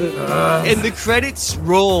Christ, and the credits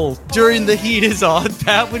roll during The Heat Is On,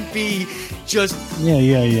 that would be just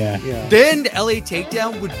yeah. Then LA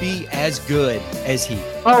Takedown would be as good as Heat.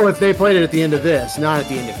 Oh, if they played it at the end of this, not at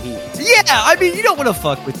the end of Heat. Yeah, I mean, you don't want to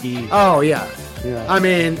fuck with Heat. Oh yeah. I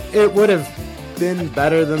mean, it would have been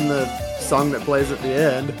better than the song that plays at the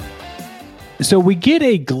end. So we get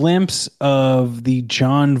a glimpse of the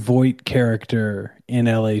John Voight character in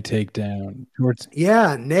LA Takedown.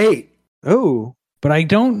 Yeah, Nate. Oh. but I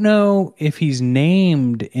don't know if he's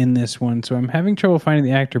named in this one, so I'm having trouble finding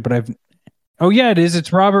the actor. But it is.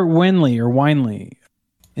 It's Robert Winley,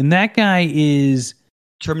 and that guy is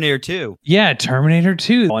Terminator 2. Yeah, Terminator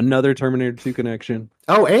 2. Another Terminator 2 connection.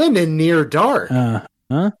 Oh, and in Near Dark.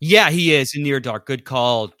 Yeah, he is in Near Dark. Good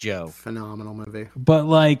call, Joe. Phenomenal movie. But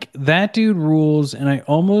like that dude rules, and I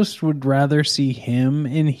almost would rather see him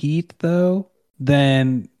in Heat though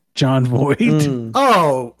than John Voight.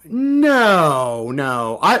 Oh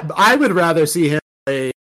no! I would rather see him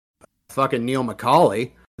play fucking Neil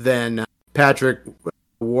McCauley than Patrick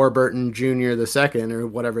Warburton Jr. II or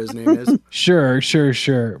whatever his name is.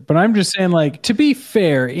 Sure. But I'm just saying, like, to be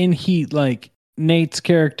fair, in Heat, like Nate's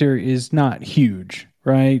character is not huge,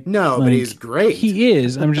 right? No, like, but he's great. He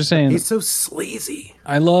is. I'm just saying he's so sleazy.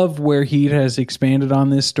 I love where Heat has expanded on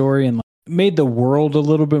this story and like, made the world a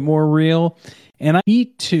little bit more real. And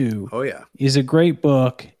Heat 2 is a great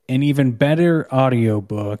book, an even better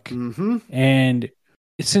audiobook. Mm-hmm. And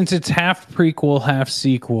since it's half prequel, half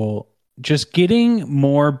sequel, just getting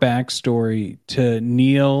more backstory to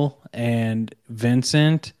Neil and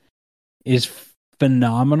Vincent is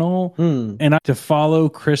phenomenal. And to follow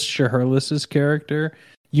Chris Shiherlis's character,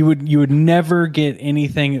 you would never get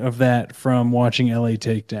anything of that from watching LA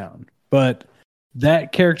Takedown. But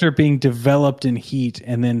that character being developed in Heat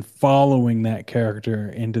and then following that character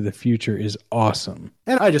into the future is awesome.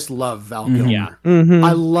 And I just love Val Kilmer. Yeah.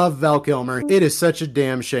 I love Val Kilmer. It is such a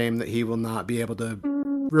damn shame that he will not be able to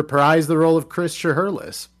reprise the role of Chris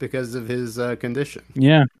Shiherlis because of his condition.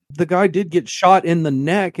 Yeah. The guy did get shot in the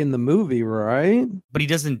neck in the movie, right? But he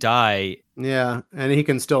doesn't die. Yeah, and he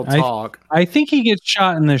can still talk. I think he gets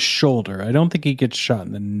shot in the shoulder. I don't think he gets shot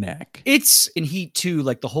in the neck. It's in Heat 2,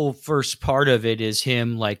 like the whole first part of it is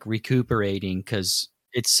him like recuperating because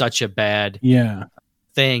it's such a bad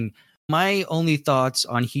thing. My only thoughts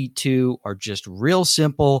on Heat 2 are just real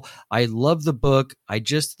simple. I love the book. I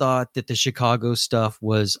just thought that the Chicago stuff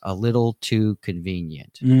was a little too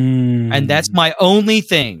convenient. And that's my only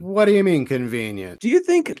thing. What do you mean convenient? Do you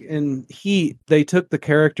think in Heat they took the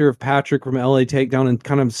character of Patrick from LA Takedown and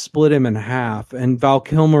kind of split him in half, and Val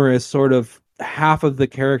Kilmer is sort of half of the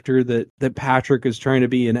character that Patrick is trying to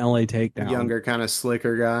be in LA Takedown? Younger, kind of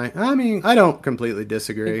slicker guy. I mean, I don't completely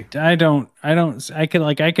disagree. I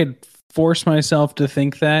could force myself to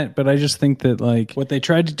think that, but I just think that like what they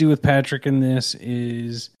tried to do with Patrick in this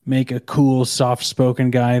is make a cool,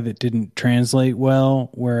 soft-spoken guy that didn't translate well,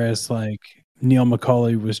 whereas like Neil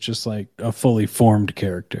McCauley was just like a fully formed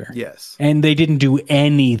character. Yes. And they didn't do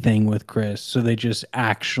anything with Chris, so they just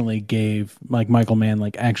actually gave, like Michael Mann,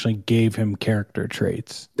 like actually gave him character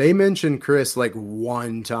traits. They mentioned Chris like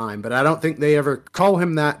one time, but I don't think they ever call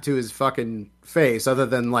him that to his fucking face other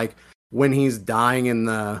than like when he's dying in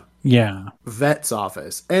the vet's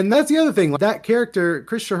office. And that's the other thing. That character,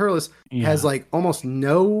 Chris Shiherlis, has like almost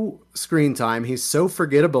no screen time. He's so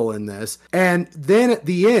forgettable in this. And then at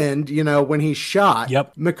the end, you know, when he's shot,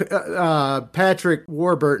 Patrick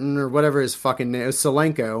Warburton or whatever his fucking name is,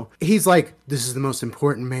 Selenko, he's like, this is the most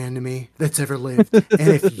important man to me that's ever lived. And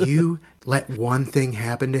if you let one thing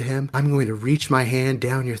happen to him, I'm going to reach my hand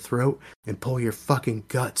down your throat and pull your fucking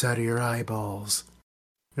guts out of your eyeballs.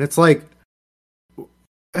 And it's like,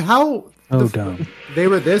 how dumb. They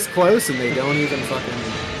were this close and they don't even fucking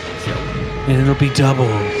show. And it'll be double.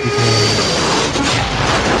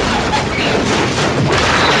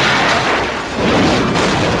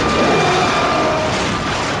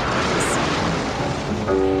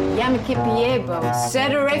 Yamakipiebo,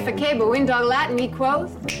 Sedere Fakebo, Indog Latin me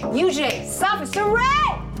quoth, UJ,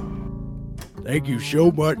 Sophisere! Thank you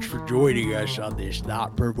so much for joining us on this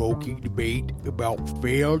thought-provoking debate about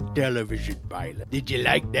failed television pilot. Did you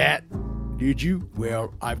like that? Did you?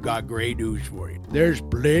 Well, I've got great news for you. There's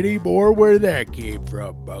plenty more where that came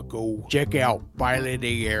from, bucko. Check out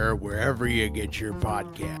Piloting Air wherever you get your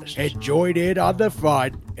podcasts. And join in on the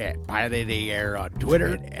fun at Piloting Air on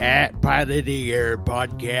Twitter and at Piloting Air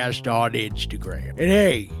Podcast on Instagram. And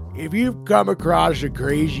hey, if you've come across a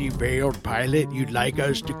crazy failed pilot you'd like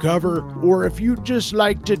us to cover, or if you'd just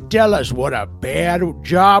like to tell us what a bad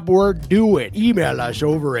job we're doing, email us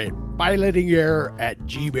over at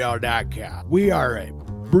pilotingair@gmail.com. We are a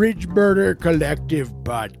Bridge Murder Collective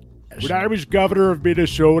podcast. When I was governor of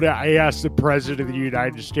Minnesota, I asked the President of the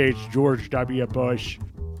United States, George W. Bush,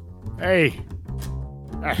 hey,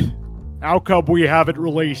 how come we haven't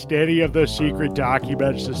released any of the secret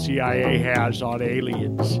documents the CIA has on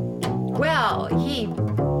aliens? Well, he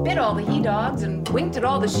bit all the he-dogs and winked at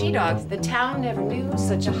all the she-dogs. The town never knew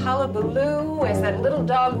such a hullabaloo as that little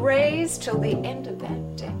dog raised till the end of that